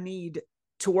that I need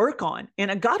to work on.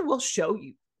 And God will show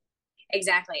you.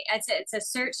 Exactly. It's a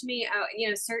search me,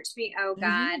 oh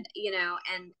God,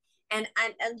 and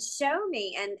show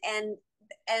me.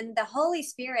 And the Holy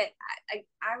Spirit,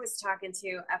 I was talking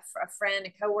to a friend,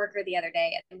 a coworker the other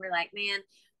day, and we're like, man,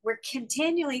 we're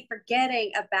continually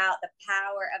forgetting about the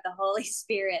power of the Holy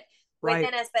Spirit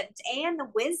within us, and the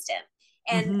wisdom.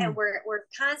 And we're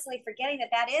constantly forgetting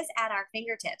that is at our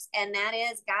fingertips, and that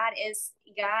is God is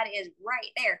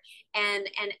right there. And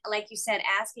like you said,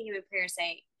 asking him in prayer,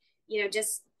 saying,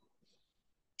 just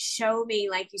show me,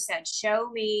 like you said, show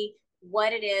me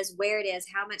what it is, where it is,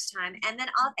 how much time, and then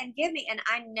give me. And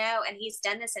I know, and he's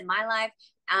done this in my life.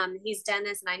 He's done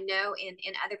this, and I know in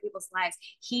other people's lives,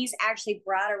 he's actually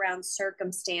brought around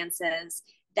circumstances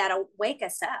that'll wake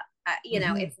us up.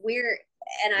 If we're,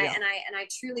 and I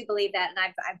truly believe that. And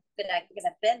I've been, because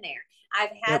I've been there.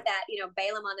 I've had that,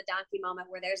 Balaam on the donkey moment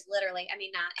where there's literally, I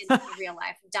mean, not in real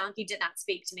life, donkey did not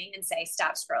speak to me and say,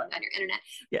 stop scrolling on your internet.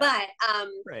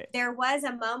 But there was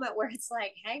a moment where it's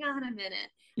like, hang on a minute.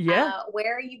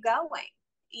 Where are you going?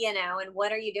 And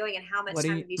what are you doing, and how much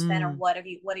time have you spent, or what are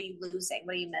you losing?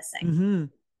 What are you missing?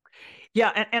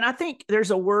 Yeah. And I think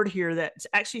there's a word here that's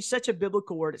actually such a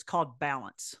biblical word. It's called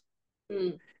balance.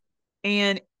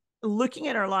 And looking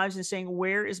at our lives and saying,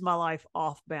 where is my life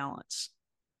off balance?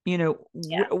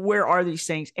 Where are these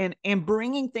things, and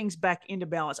bringing things back into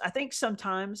balance. I think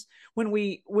sometimes when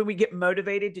we get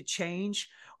motivated to change,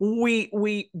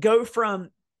 we go from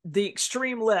the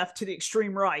extreme left to the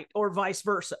extreme right, or vice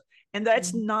versa. And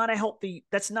that's not a healthy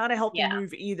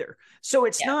move either. So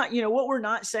it's not, what we're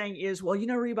not saying is, well,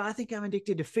 Reba, I think I'm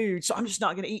addicted to food, so I'm just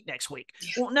not going to eat next week.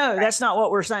 Well, no, that's not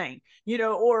what we're saying,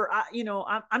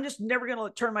 I'm just never going to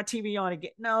turn my TV on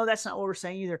again. No, that's not what we're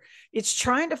saying either. It's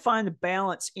trying to find the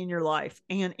balance in your life.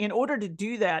 And in order to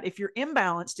do that, if you're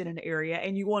imbalanced in an area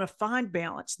and you want to find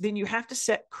balance, then you have to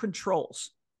set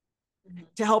controls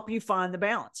to help you find the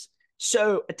balance.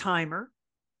 So a timer,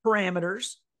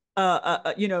 parameters,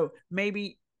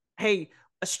 maybe, hey,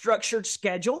 a structured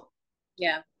schedule.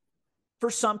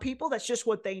 For some people, that's just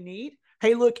what they need.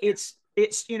 Hey, look, it's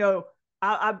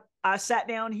I sat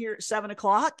down here at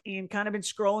 7:00 and kind of been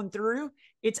scrolling through.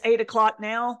 It's 8:00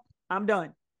 now. I'm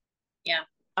done.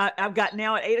 I've got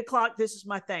now at 8:00. This is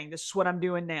my thing. This is what I'm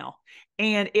doing now.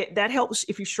 And that helps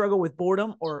if you struggle with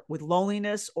boredom or with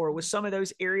loneliness or with some of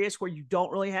those areas where you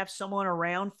don't really have someone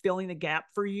around filling the gap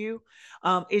for you.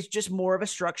 It's just more of a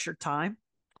structured time.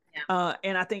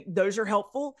 And I think those are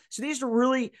helpful. So these are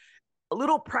really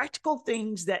little practical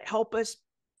things that help us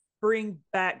bring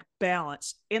back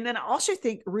balance. And then I also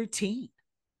think routine.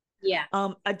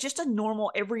 Just a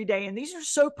normal everyday. And these are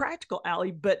so practical,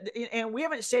 Allie, and we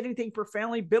haven't said anything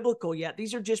profoundly biblical yet.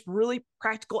 These are just really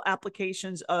practical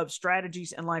applications of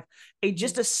strategies in life.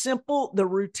 Just a simple, the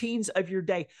routines of your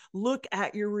day. Look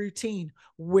at your routine.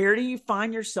 Where do you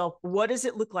find yourself? What does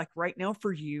it look like right now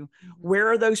for you? Where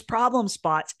are those problem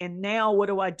spots? And now what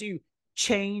do I do?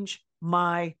 Change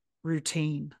my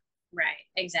routine. Right.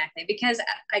 Exactly. Because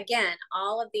again,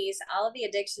 all of the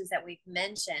addictions that we've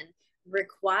mentioned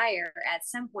at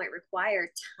some point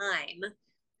require time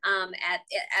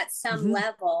at some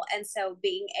level. And so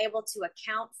being able to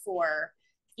account for,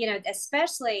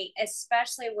 especially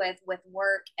with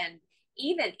work and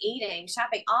even eating,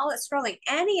 shopping, all that, scrolling,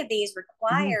 any of these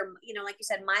require, like you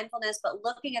said, mindfulness, but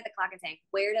looking at the clock and saying,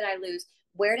 where did I lose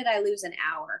an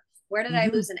hour? Where did I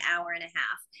lose an hour and a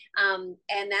half?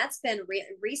 And that's been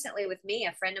recently with me.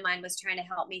 A friend of mine was trying to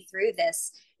help me through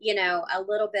this, a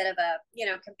little bit of a,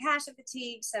 compassion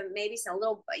fatigue, maybe some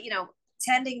little,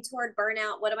 tending toward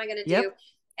burnout. What am I going to do?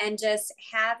 And just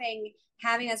having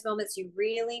those moments, you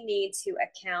really need to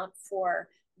account for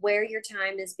where your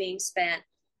time is being spent,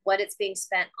 what it's being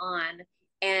spent on,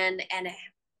 and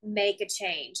make a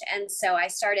change. And so I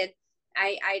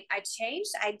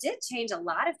did change a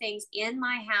lot of things in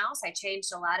my house. I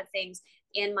changed a lot of things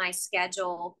in my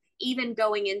schedule, even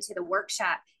going into the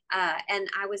workshop. And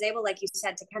I was able, like you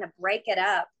said, to kind of break it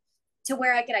up to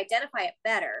where I could identify it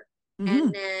better,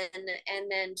 and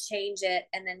then change it,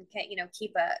 and then,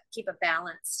 keep a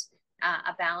balanced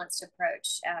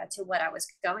approach to what I was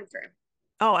going through.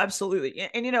 Oh, absolutely.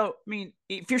 And,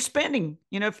 if you're spending,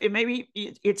 if maybe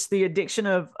it's the addiction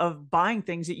of buying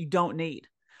things that you don't need.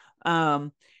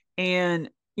 And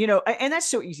that's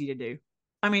so easy to do.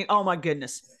 Oh my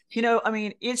goodness.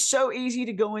 It's so easy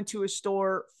to go into a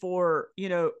store for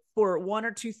one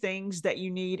or two things that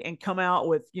you need and come out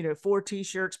with, 4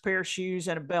 t-shirts, pair of shoes,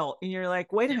 and a belt. And you're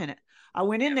like, wait a minute. I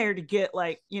went in there to get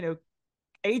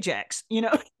Ajax, Right. you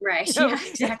know, Yeah,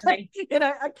 exactly. and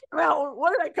I came out,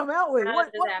 what did I come out with?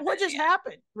 What just Yeah.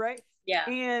 happened? Right. Yeah.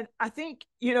 And I think,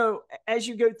 as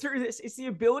you go through this, it's the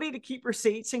ability to keep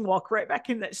receipts and walk right back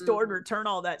in that store and return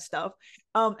all that stuff.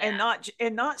 And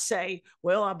not say,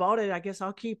 well, I bought it, I guess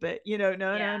I'll keep it.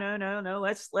 No.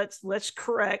 Let's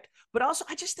correct. But also,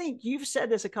 I just think you've said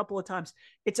this a couple of times.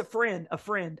 It's a friend.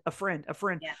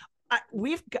 Yeah.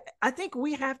 I think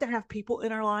we have to have people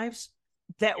in our lives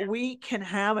that we can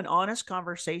have an honest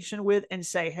conversation with and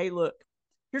say, hey, look,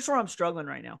 here's where I'm struggling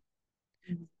right now.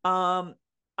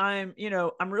 I'm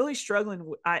really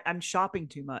struggling. I'm shopping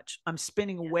too much. I'm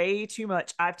spending way too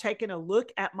much. I've taken a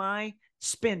look at my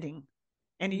spending,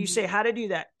 and you say how to do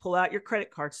that. Pull out your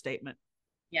credit card statement.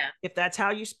 Yeah. If that's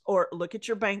how or look at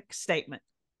your bank statement.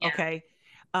 Yeah. Okay.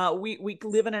 We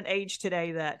live in an age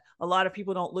today that a lot of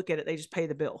people don't look at it. They just pay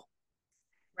the bill.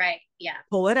 Right. Yeah.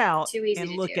 Pull it out Too easy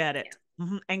and look at it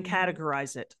and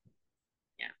categorize it.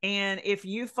 Yeah. And if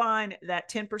you find that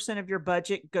 10% of your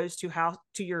budget goes to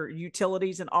your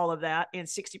utilities and all of that, and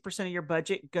 60% of your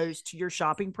budget goes to your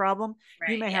shopping problem,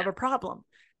 you may have a problem.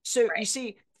 So you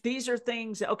see, these are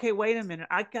things that, okay, wait a minute,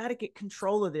 I got to get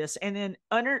control of this. And then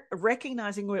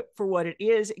recognizing it for what it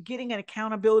is, getting an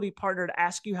accountability partner to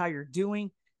ask you how you're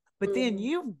doing. But then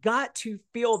you've got to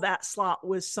fill that slot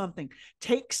with something.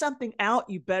 Take something out,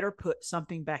 you better put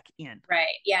something back in.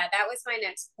 Right. Yeah, that was my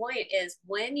next point is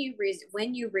when you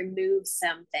remove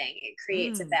something, it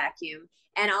creates a vacuum.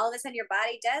 And all of a sudden your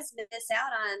body does miss out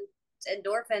on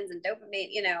endorphins and dopamine,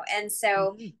 And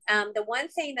so the one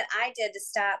thing that I did to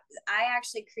stop, I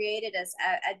actually created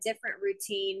a different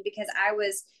routine because I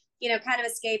was kind of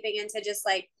escaping into just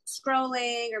like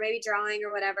scrolling or maybe drawing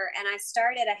or whatever. And I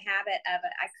started a habit of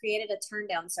it. I created a turn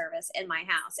down service in my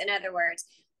house. In other words,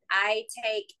 I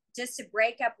take just to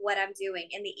break up what I'm doing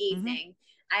in the evening.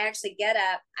 I actually get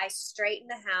up, I straighten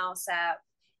the house up,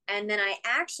 and then I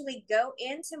actually go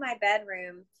into my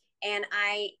bedroom and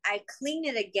I clean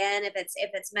it again if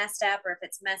it's messed up or if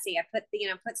it's messy. I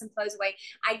put some clothes away.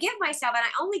 I give myself, and I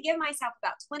only give myself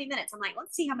about 20 minutes. I'm like,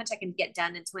 let's see how much I can get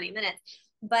done in 20 minutes.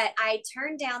 But I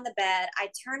turn down the bed, I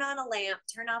turn on a lamp,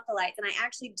 turn off the lights, and I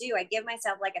actually do. I give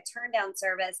myself like a turn down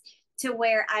service to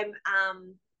where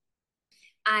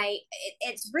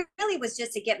it's really was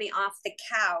just to get me off the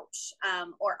couch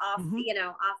or off, off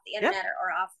the internet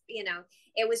or off,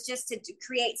 it was just to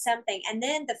create something. And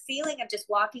then the feeling of just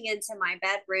walking into my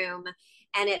bedroom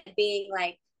and it being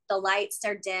like the lights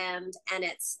are dimmed and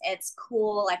it's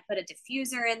cool. I put a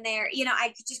diffuser in there,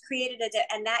 I just created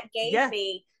and that gave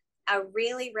me a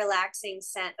really relaxing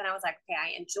scent that I was like, okay,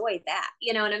 I enjoy that.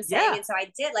 You know what I'm saying? And so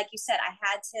I did, like you said,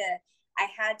 I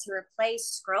had to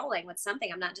replace scrolling with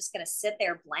something. I'm not just going to sit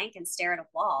there blank and stare at a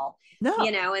wall,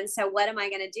 and so what am I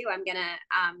going to do? I'm going to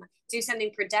do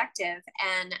something productive.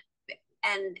 And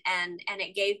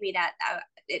it gave me that,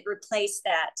 it replaced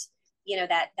that,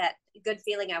 that good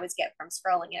feeling I was getting from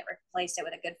scrolling. It replaced it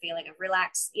with a good feeling of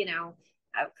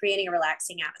creating a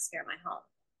relaxing atmosphere in my home.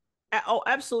 Oh,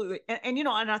 absolutely. And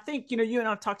I think, you and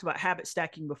I've talked about habit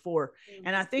stacking before,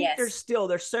 and I think there's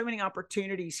so many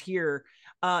opportunities here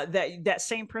that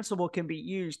same principle can be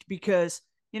used because,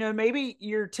 maybe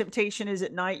your temptation is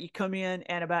at night, you come in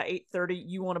at about 8:30,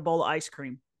 you want a bowl of ice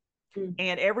cream.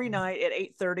 And every night at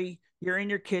 8:30, you're in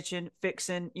your kitchen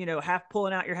fixing,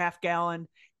 pulling out your half gallon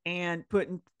and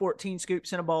putting 14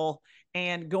 scoops in a bowl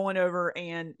and going over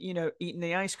and, eating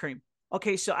the ice cream.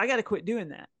 Okay. So I got to quit doing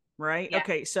that. Right. Yeah.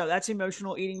 Okay. So that's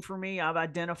emotional eating for me. I've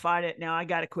identified it. Now I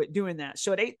got to quit doing that.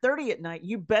 So at 8:30 at night,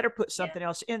 you better put something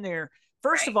else in there.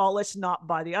 First of all, let's not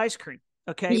buy the ice cream.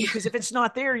 Okay. Because if it's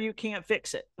not there, you can't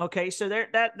fix it. Okay. So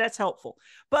that's helpful.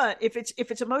 But if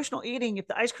it's emotional eating, if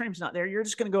the ice cream's not there, you're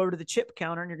just going to go over to the chip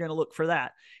counter and you're going to look for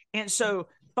that. And so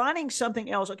finding something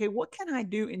else. Okay. What can I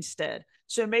do instead?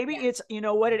 So maybe it's, at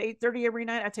 8:30 every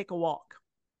night, I take a walk.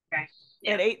 Okay.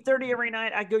 At 8:30 every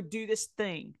night, I go do this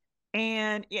thing.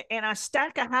 And I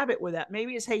stack a habit with that.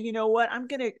 Maybe it's, hey, you know what?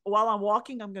 while I'm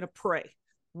walking, I'm going to pray.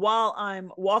 While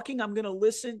I'm walking, I'm going to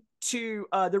listen to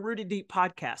the Rooted Deep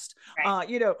podcast.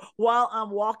 Right. While I'm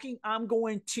walking, I'm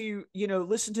going to,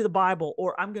 listen to the Bible,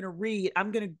 or I'm going to read.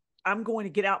 I'm going to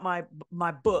get out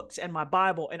my books and my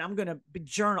Bible, and I'm going to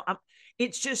journal.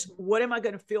 It's just, what am I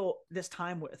going to fill this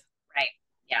time with? Right.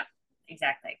 Yeah.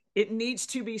 Exactly. It needs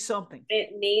to be something.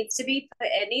 It needs to be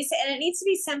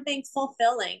something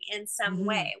fulfilling in some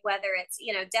way, whether it's,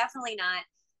 definitely not,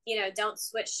 don't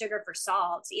switch sugar for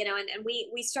salt, and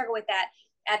we struggle with that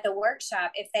at the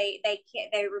workshop. If they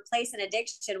replace an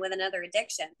addiction with another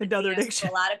addiction. So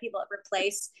a lot of people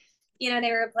replace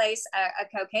a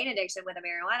cocaine addiction with a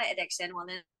marijuana addiction. Well,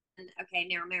 then okay,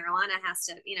 now marijuana has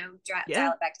to, Yeah.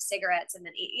 dial it back to cigarettes, and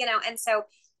then and so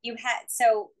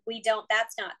so we don't,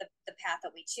 that's not the path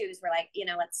that we choose. We're like,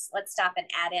 let's stop and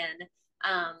add in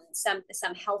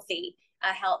some healthy,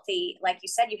 like you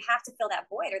said, you have to fill that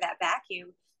void or that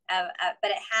vacuum.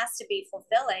 But it has to be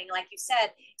fulfilling, like you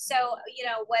said. So,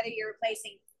 whether you're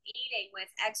replacing eating with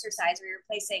exercise, or you're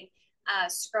replacing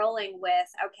scrolling with,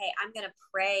 okay, I'm going to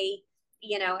pray,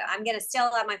 I'm going to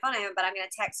still have my phone at home, but I'm going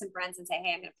to text some friends and say,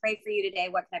 hey, I'm going to pray for you today.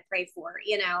 What can I pray for?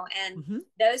 And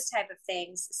those type of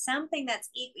things, something that's,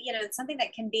 something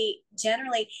that can be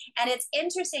generally, and it's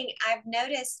interesting. I've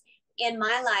noticed in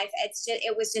my life,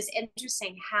 it was just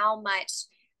interesting how much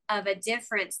of a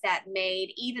difference that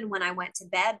made, even when I went to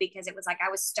bed, because it was like I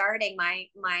was starting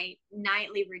my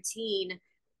nightly routine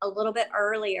a little bit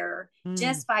earlier,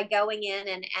 just by going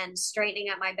in and straightening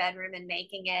up my bedroom and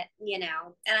making it, and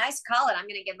I call it, I'm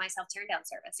going to give myself turn down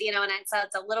service, and so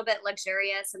it's a little bit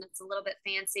luxurious and it's a little bit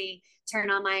fancy, turn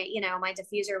on my, my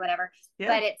diffuser or whatever. Yeah.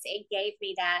 But it gave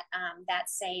me that, that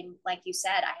same, like you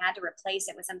said, I had to replace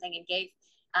it with something, and gave,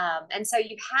 and so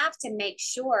you have to make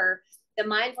sure the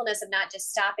mindfulness of not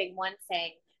just stopping one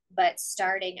thing, but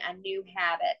starting a new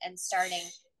habit, and starting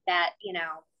that,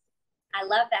 I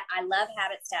love that. I love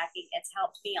habit stacking. It's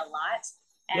helped me a lot.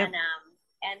 And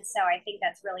so I think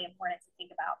that's really important to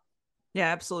think about. Yeah,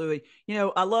 absolutely.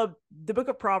 I love the book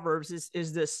of Proverbs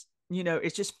is this,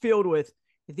 it's just filled with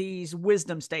these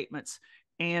wisdom statements.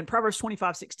 And Proverbs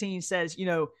 25:16 says,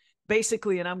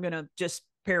 basically, and I'm going to just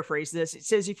paraphrase this. It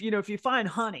says, if you find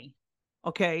honey,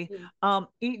 okay,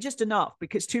 eat just enough,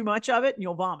 because too much of it and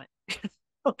you'll vomit.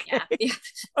 Okay. Yeah.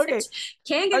 Okay.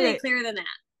 Can't get any clearer than that.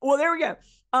 Well, there we go.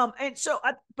 And so,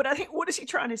 but I think, what is he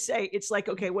trying to say? It's like,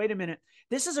 okay, wait a minute.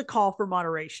 This is a call for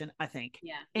moderation, I think.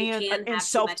 Yeah. And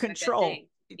self-control.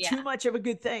 Too much of a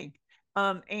good thing.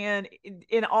 And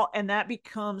that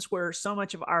becomes where so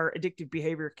much of our addictive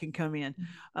behavior can come in.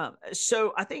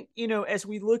 So I think, as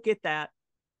we look at that,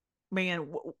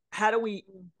 man, how do we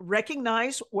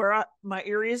recognize where my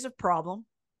areas of problem,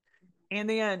 and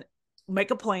then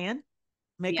make a plan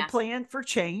for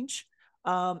change.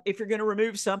 If you're going to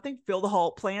remove something,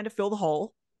 plan to fill the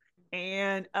hole.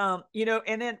 And, and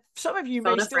then some of you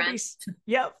may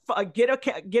still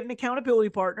get an accountability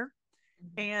partner,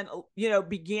 and,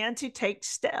 begin to take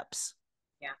steps,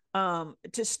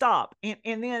 to stop.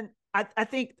 And then I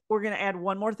think we're going to add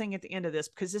one more thing at the end of this,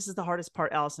 because this is the hardest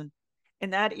part, Allison.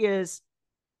 And that is,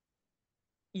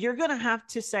 you're going to have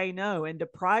to say no and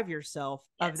deprive yourself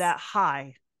of that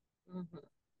high.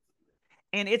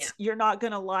 And you're not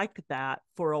going to like that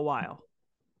for a while.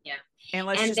 Yeah.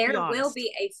 And there will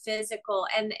be a physical,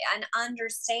 and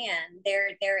understand there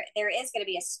is going to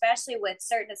be, especially with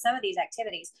some of these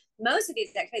activities, most of these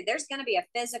activities, there's going to be a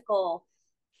physical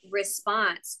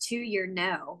response to your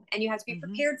no, and you have to be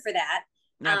prepared for that.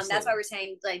 That's why we're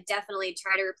saying, like, definitely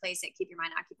try to replace it, keep your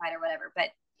mind occupied or whatever, but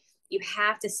you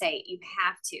have to say, you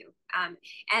have to.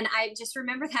 And I just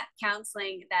remember that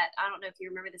counseling, that, I don't know if you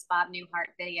remember this Bob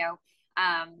Newhart video,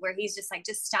 where he's just like,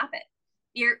 just stop it.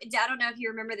 I don't know if you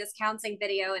remember this counseling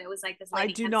video, and it was like this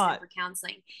lady comes in for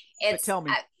counseling. But tell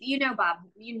me, Bob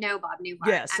Newhart.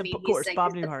 Yes, of course, like,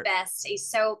 Bob Newhart. The best. He's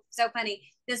so funny.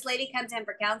 This lady comes in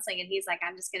for counseling, and he's like,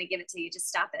 I'm just going to give it to you. Just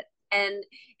stop it. And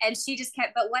she just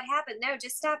kept, but what happened? No,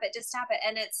 just stop it. Just stop it.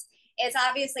 And it's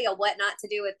obviously a what not to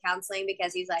do with counseling,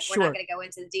 because he's like, we're not going to go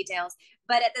into the details.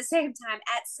 But at the same time,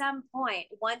 at some point,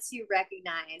 once you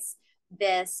recognize,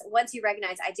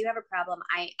 I do have a problem,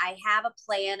 I have a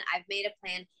plan, I've made a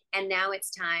plan, and now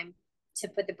it's time to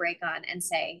put the brake on and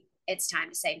say, it's time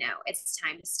to say no, it's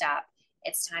time to stop,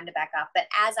 it's time to back off. But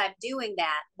as I'm doing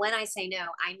that, when I say no,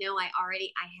 I know I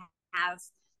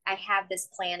have this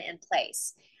plan in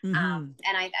place. And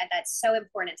that's so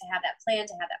important, to have that plan,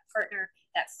 to have that partner,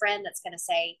 that friend that's going to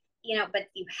say, but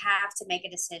you have to make a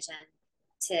decision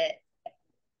to,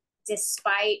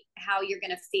 despite how you're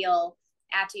going to feel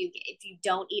if you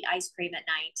don't eat ice cream at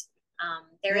night,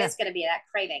 there is going to be that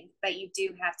craving, but you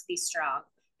do have to be strong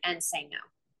and say no.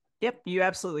 Yep, you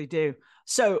absolutely do.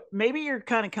 So maybe you're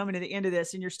kind of coming to the end of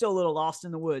this and you're still a little lost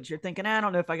in the woods. You're thinking, I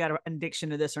don't know if I got an addiction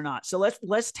to this or not. So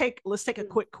let's take a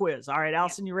quick quiz. All right,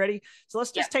 Allison, you ready? So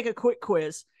let's just take a quick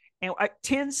quiz, and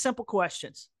 10 simple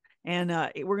questions. And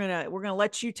we're gonna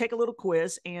let you take a little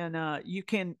quiz, and you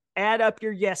can add up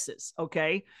your yeses.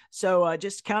 Okay, so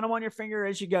just count them on your finger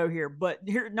as you go here. But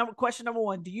question number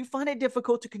 1: do you find it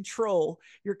difficult to control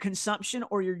your consumption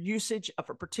or your usage of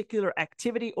a particular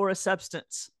activity or a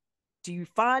substance? Do you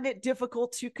find it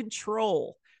difficult to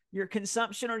control your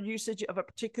consumption or usage of a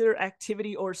particular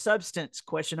activity or substance?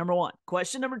 Question number 1.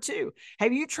 Question number 2,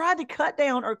 have you tried to cut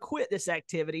down or quit this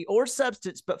activity or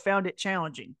substance but found it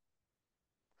challenging?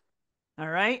 All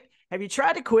right. Have you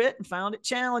tried to quit and found it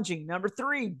challenging? Number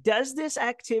 3, does this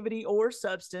activity or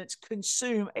substance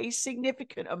consume a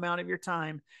significant amount of your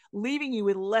time, leaving you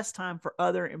with less time for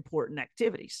other important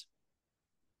activities?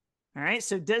 All right.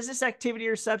 So does this activity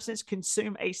or substance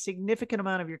consume a significant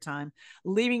amount of your time,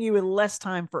 leaving you with less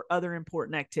time for other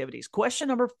important activities? Question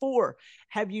number 4,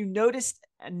 have you noticed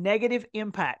negative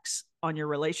impacts on your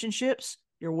relationships,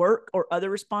 your work, or other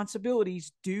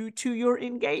responsibilities due to your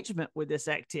engagement with this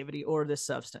activity or this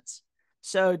substance?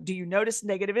 So do you notice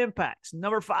negative impacts?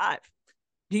 Number 5,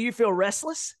 do you feel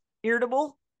restless,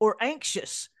 irritable, or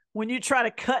anxious when you try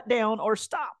to cut down or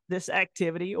stop this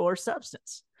activity or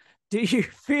substance? Do you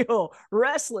feel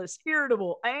restless,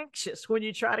 irritable, anxious when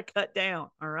you try to cut down?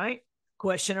 All right.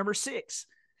 Question number 6,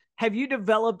 have you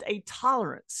developed a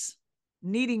tolerance,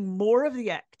 needing more of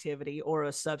the activity or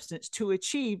a substance to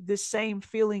achieve the same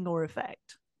feeling or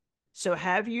effect? So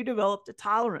have you developed a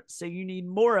tolerance so you need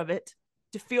more of it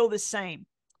to feel the same?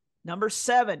 Number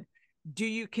 7, do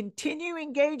you continue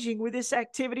engaging with this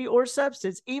activity or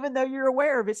substance even though you're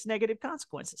aware of its negative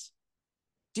consequences?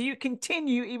 Do you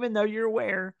continue even though you're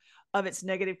aware of its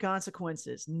negative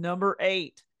consequences? Number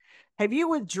 8, have you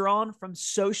withdrawn from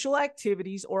social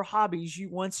activities or hobbies you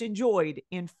once enjoyed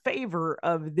in favor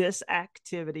of this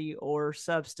activity or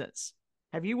substance?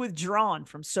 Have you withdrawn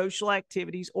from social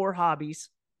activities or hobbies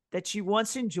that you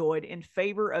once enjoyed in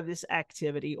favor of this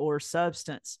activity or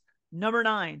substance? Number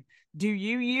 9, do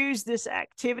you use this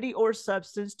activity or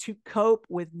substance to cope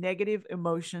with negative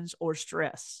emotions or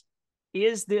stress?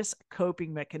 Is this a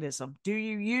coping mechanism? Do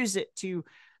you use it to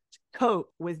cope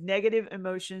with negative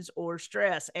emotions or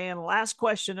stress? And last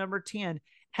question, number 10,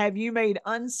 have you made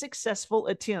unsuccessful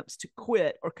attempts to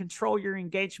quit or control your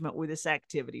engagement with this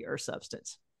activity or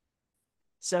substance?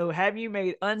 So have you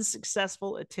made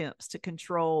unsuccessful attempts to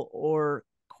control or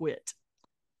quit?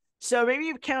 So maybe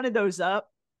you've counted those up.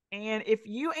 And if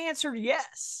you answered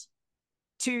yes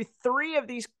to 3 of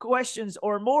these questions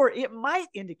or more, it might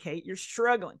indicate you're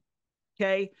struggling.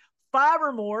 Okay. 5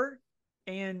 or more,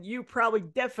 and you probably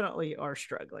definitely are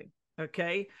struggling,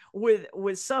 okay, with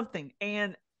something.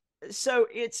 And so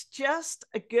it's just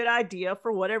a good idea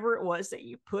for whatever it was that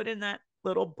you put in that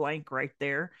little blank right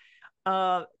there,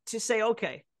 to say,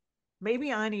 okay,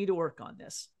 maybe I need to work on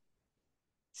this.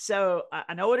 So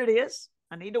I know what it is.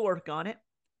 I need to work on it.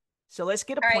 So let's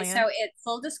get a plan. All right. So it's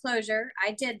full disclosure.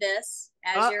 I did this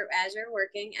as you're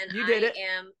working, and you did it.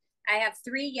 I have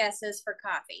 3 yeses for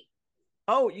coffee.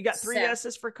 Oh, you got 3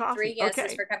 yeses for coffee. 3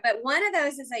 yeses for coffee. But one of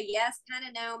those is a yes, kind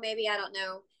of no, maybe I don't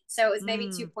know. So it was maybe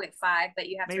 2.5, but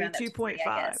you have to round up to 3, I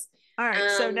guess. All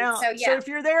right. So if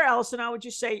you're there, Allison, I would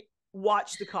just say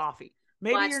watch the coffee.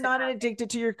 Maybe you're not addicted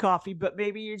to your coffee, but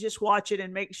maybe you just watch it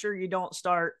and make sure you don't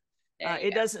start.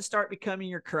 It doesn't start becoming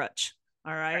your crutch.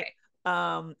 All right.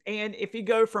 And if you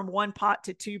go from 1 pot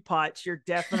to 2 pots, you're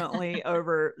definitely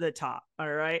over the top.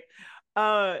 All right.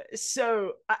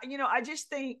 So I just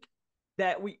think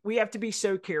that we have to be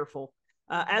so careful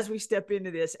as we step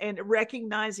into this, and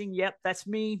recognizing, yep, that's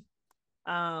me,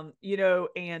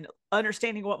 and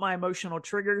understanding what my emotional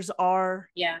triggers are.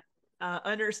 Yeah.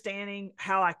 Understanding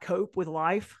how I cope with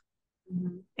life,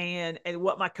 and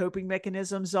what my coping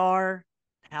mechanisms are,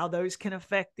 how those can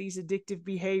affect these addictive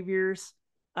behaviors.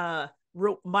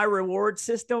 My reward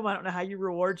system. I don't know how you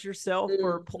reward yourself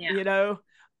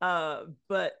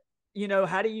but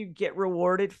how do you get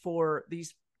rewarded for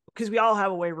these? Because we all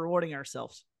have a way of rewarding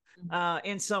ourselves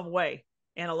in some way.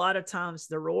 And a lot of times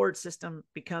the reward system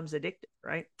becomes addictive,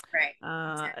 right? Right.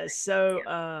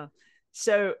 Exactly.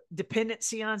 So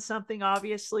dependency on something,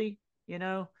 obviously,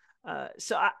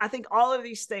 so I think all of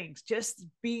these things, just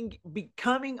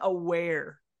becoming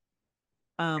aware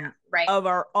of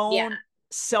our own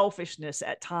selfishness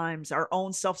at times, our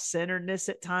own self-centeredness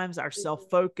at times, our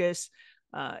self-focus,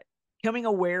 becoming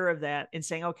aware of that and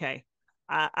saying, okay,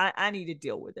 I need to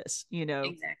deal with this,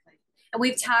 Exactly. And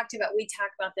we talk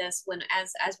about this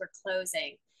as we're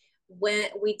closing, when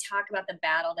we talk about the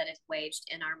battle that is waged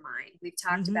in our mind. We've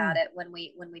talked about it when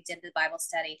we did the Bible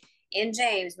study in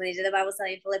James, when we did the Bible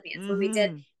study in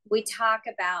Philippians, we talk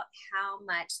about how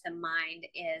much the mind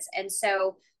is. And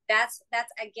so that's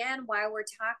again why we're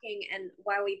talking and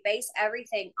why we base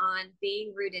everything on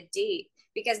being rooted deep,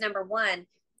 because number 1,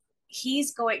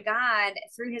 God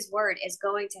through his word is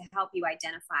going to help you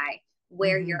identify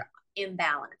where you're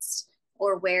imbalanced,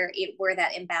 or where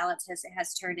that imbalance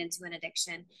has turned into an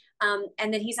addiction.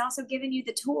 And then he's also given you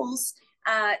the tools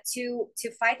to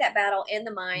fight that battle in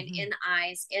the mind, in the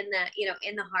eyes, in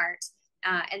the heart.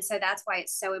 And so that's why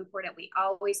it's so important. We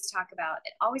always talk about,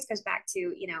 it always goes back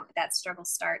to, that struggle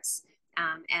starts.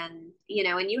 And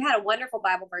you had a wonderful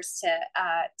Bible verse to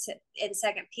in 2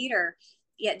 Peter.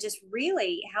 It just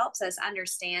really helps us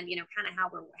understand, kind of how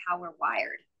we're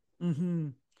wired. Mm-hmm.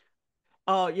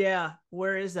 Oh yeah.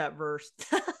 Where is that verse?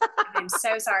 I'm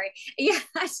so sorry. Yeah.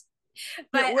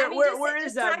 But where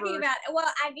is that verse?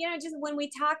 Just when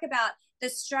we talk about the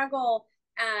struggle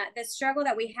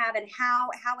that we have and how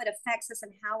it affects us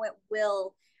and how it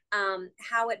will,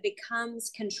 how it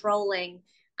becomes controlling.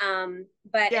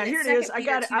 But yeah, here it is. I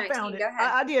got it. I found it.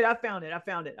 I did. I found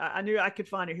it. I knew I could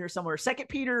find it here somewhere. 2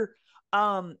 Peter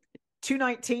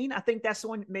 2:19. I think that's the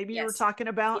one maybe you were talking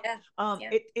about.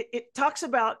 It talks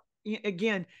about,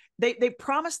 again, they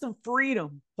promise them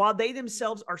freedom while they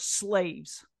themselves are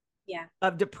slaves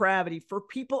of depravity. For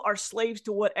people are slaves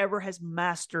to whatever has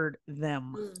mastered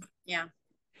them.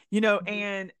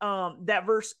 And that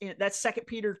verse, that's 2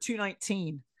 Peter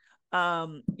 2:19.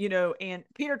 And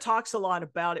Peter talks a lot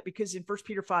about it, because in 1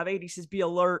 Peter 5:8 he says, be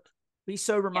alert, be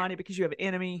sober minded, because you have an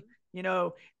enemy,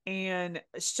 and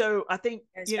so I think,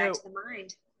 back to the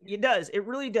mind. It does. It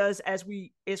really does.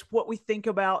 It's what we think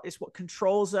about, it's what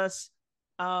controls us.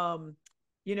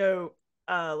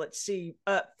 Let's see,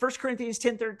 1 Corinthians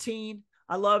 10:13.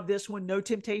 I love this one. No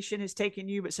temptation has taken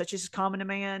you, but such as is common to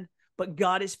man. But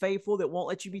God is faithful, that won't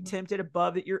let you be tempted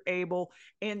above that you're able.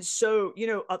 And so,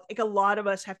 I think a lot of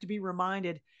us have to be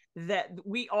reminded that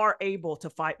we are able to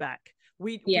fight back.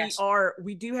 We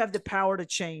do have the power to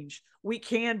change. We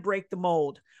can break the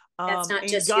mold. That's not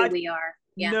just who we are.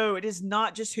 Yeah. No, it is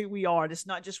not just who we are. It's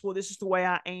not just, well, this is the way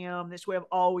I am. This way I've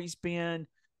always been.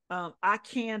 I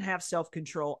can have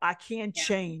self-control. I can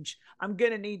change. I'm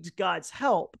going to need God's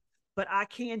help, but I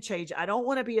can change. I don't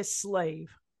want to be a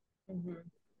slave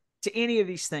to any of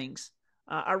these things.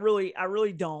 I really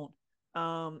don't.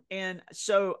 And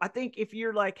so I think if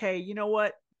you're like, hey, you know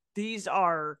what, these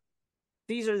are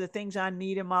the things I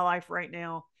need in my life right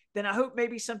now, then I hope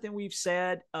maybe something we've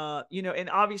said, and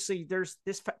obviously this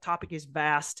topic is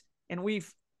vast, and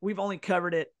we've only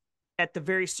covered it at the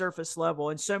very surface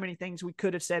level, and so many things we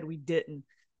could have said we didn't.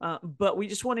 But we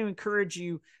just want to encourage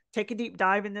you, take a deep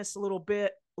dive in this a little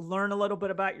bit, learn a little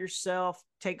bit about yourself,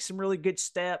 take some really good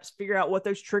steps, figure out what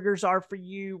those triggers are for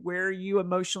you. Where are you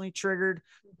emotionally triggered?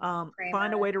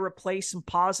 Find a way to replace some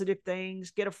positive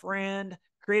things, get a friend,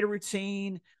 create a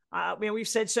routine. We've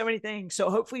said so many things. So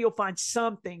hopefully you'll find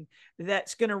something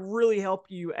that's going to really help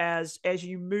you as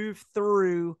you move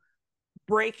through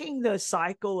breaking the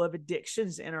cycle of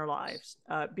addictions in our lives,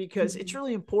 because it's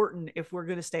really important if we're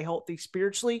going to stay healthy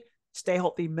spiritually, stay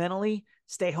healthy mentally,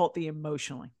 stay healthy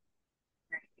emotionally.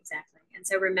 Right, exactly. And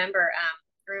so remember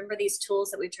these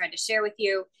tools that we've tried to share with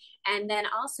you, and then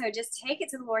also just take it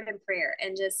to the Lord in prayer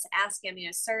and just ask Him,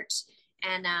 search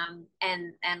and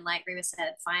like Reba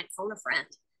said, phone a friend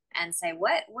and say,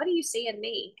 what do you see in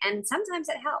me? And sometimes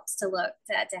it helps to look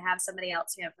to have somebody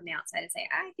else, from the outside and say,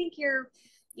 I think you're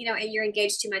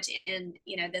engaged too much in,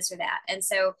 this or that. And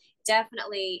so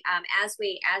definitely, as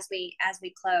we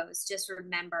close, just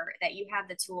remember that you have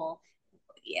the tool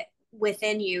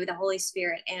within you, the Holy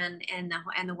Spirit and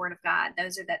the Word of God.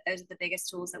 Those are the biggest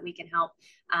tools that we can help,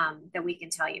 that we can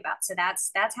tell you about. So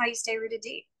that's how you stay rooted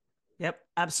deep. Yep,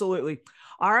 absolutely.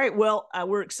 All right. Well,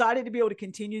 we're excited to be able to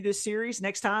continue this series.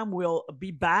 Next time, we'll be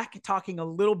back talking a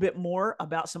little bit more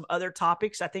about some other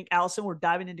topics. I think, Allison, we're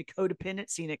diving into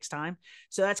codependency next time.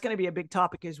 So that's going to be a big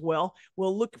topic as well.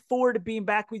 We'll look forward to being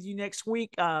back with you next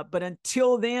week. But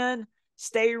until then,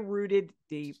 stay rooted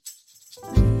deep.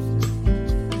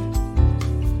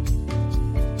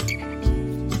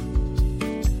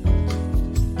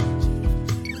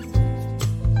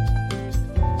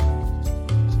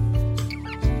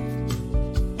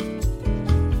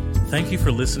 Thank you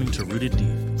for listening to Rooted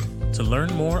Deep. To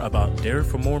learn more about Dare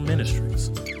for More Ministries,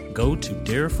 go to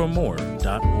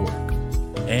dareformore.org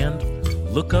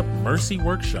and look up Mercy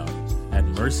Workshop at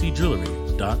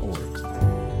mercyjewelry.org.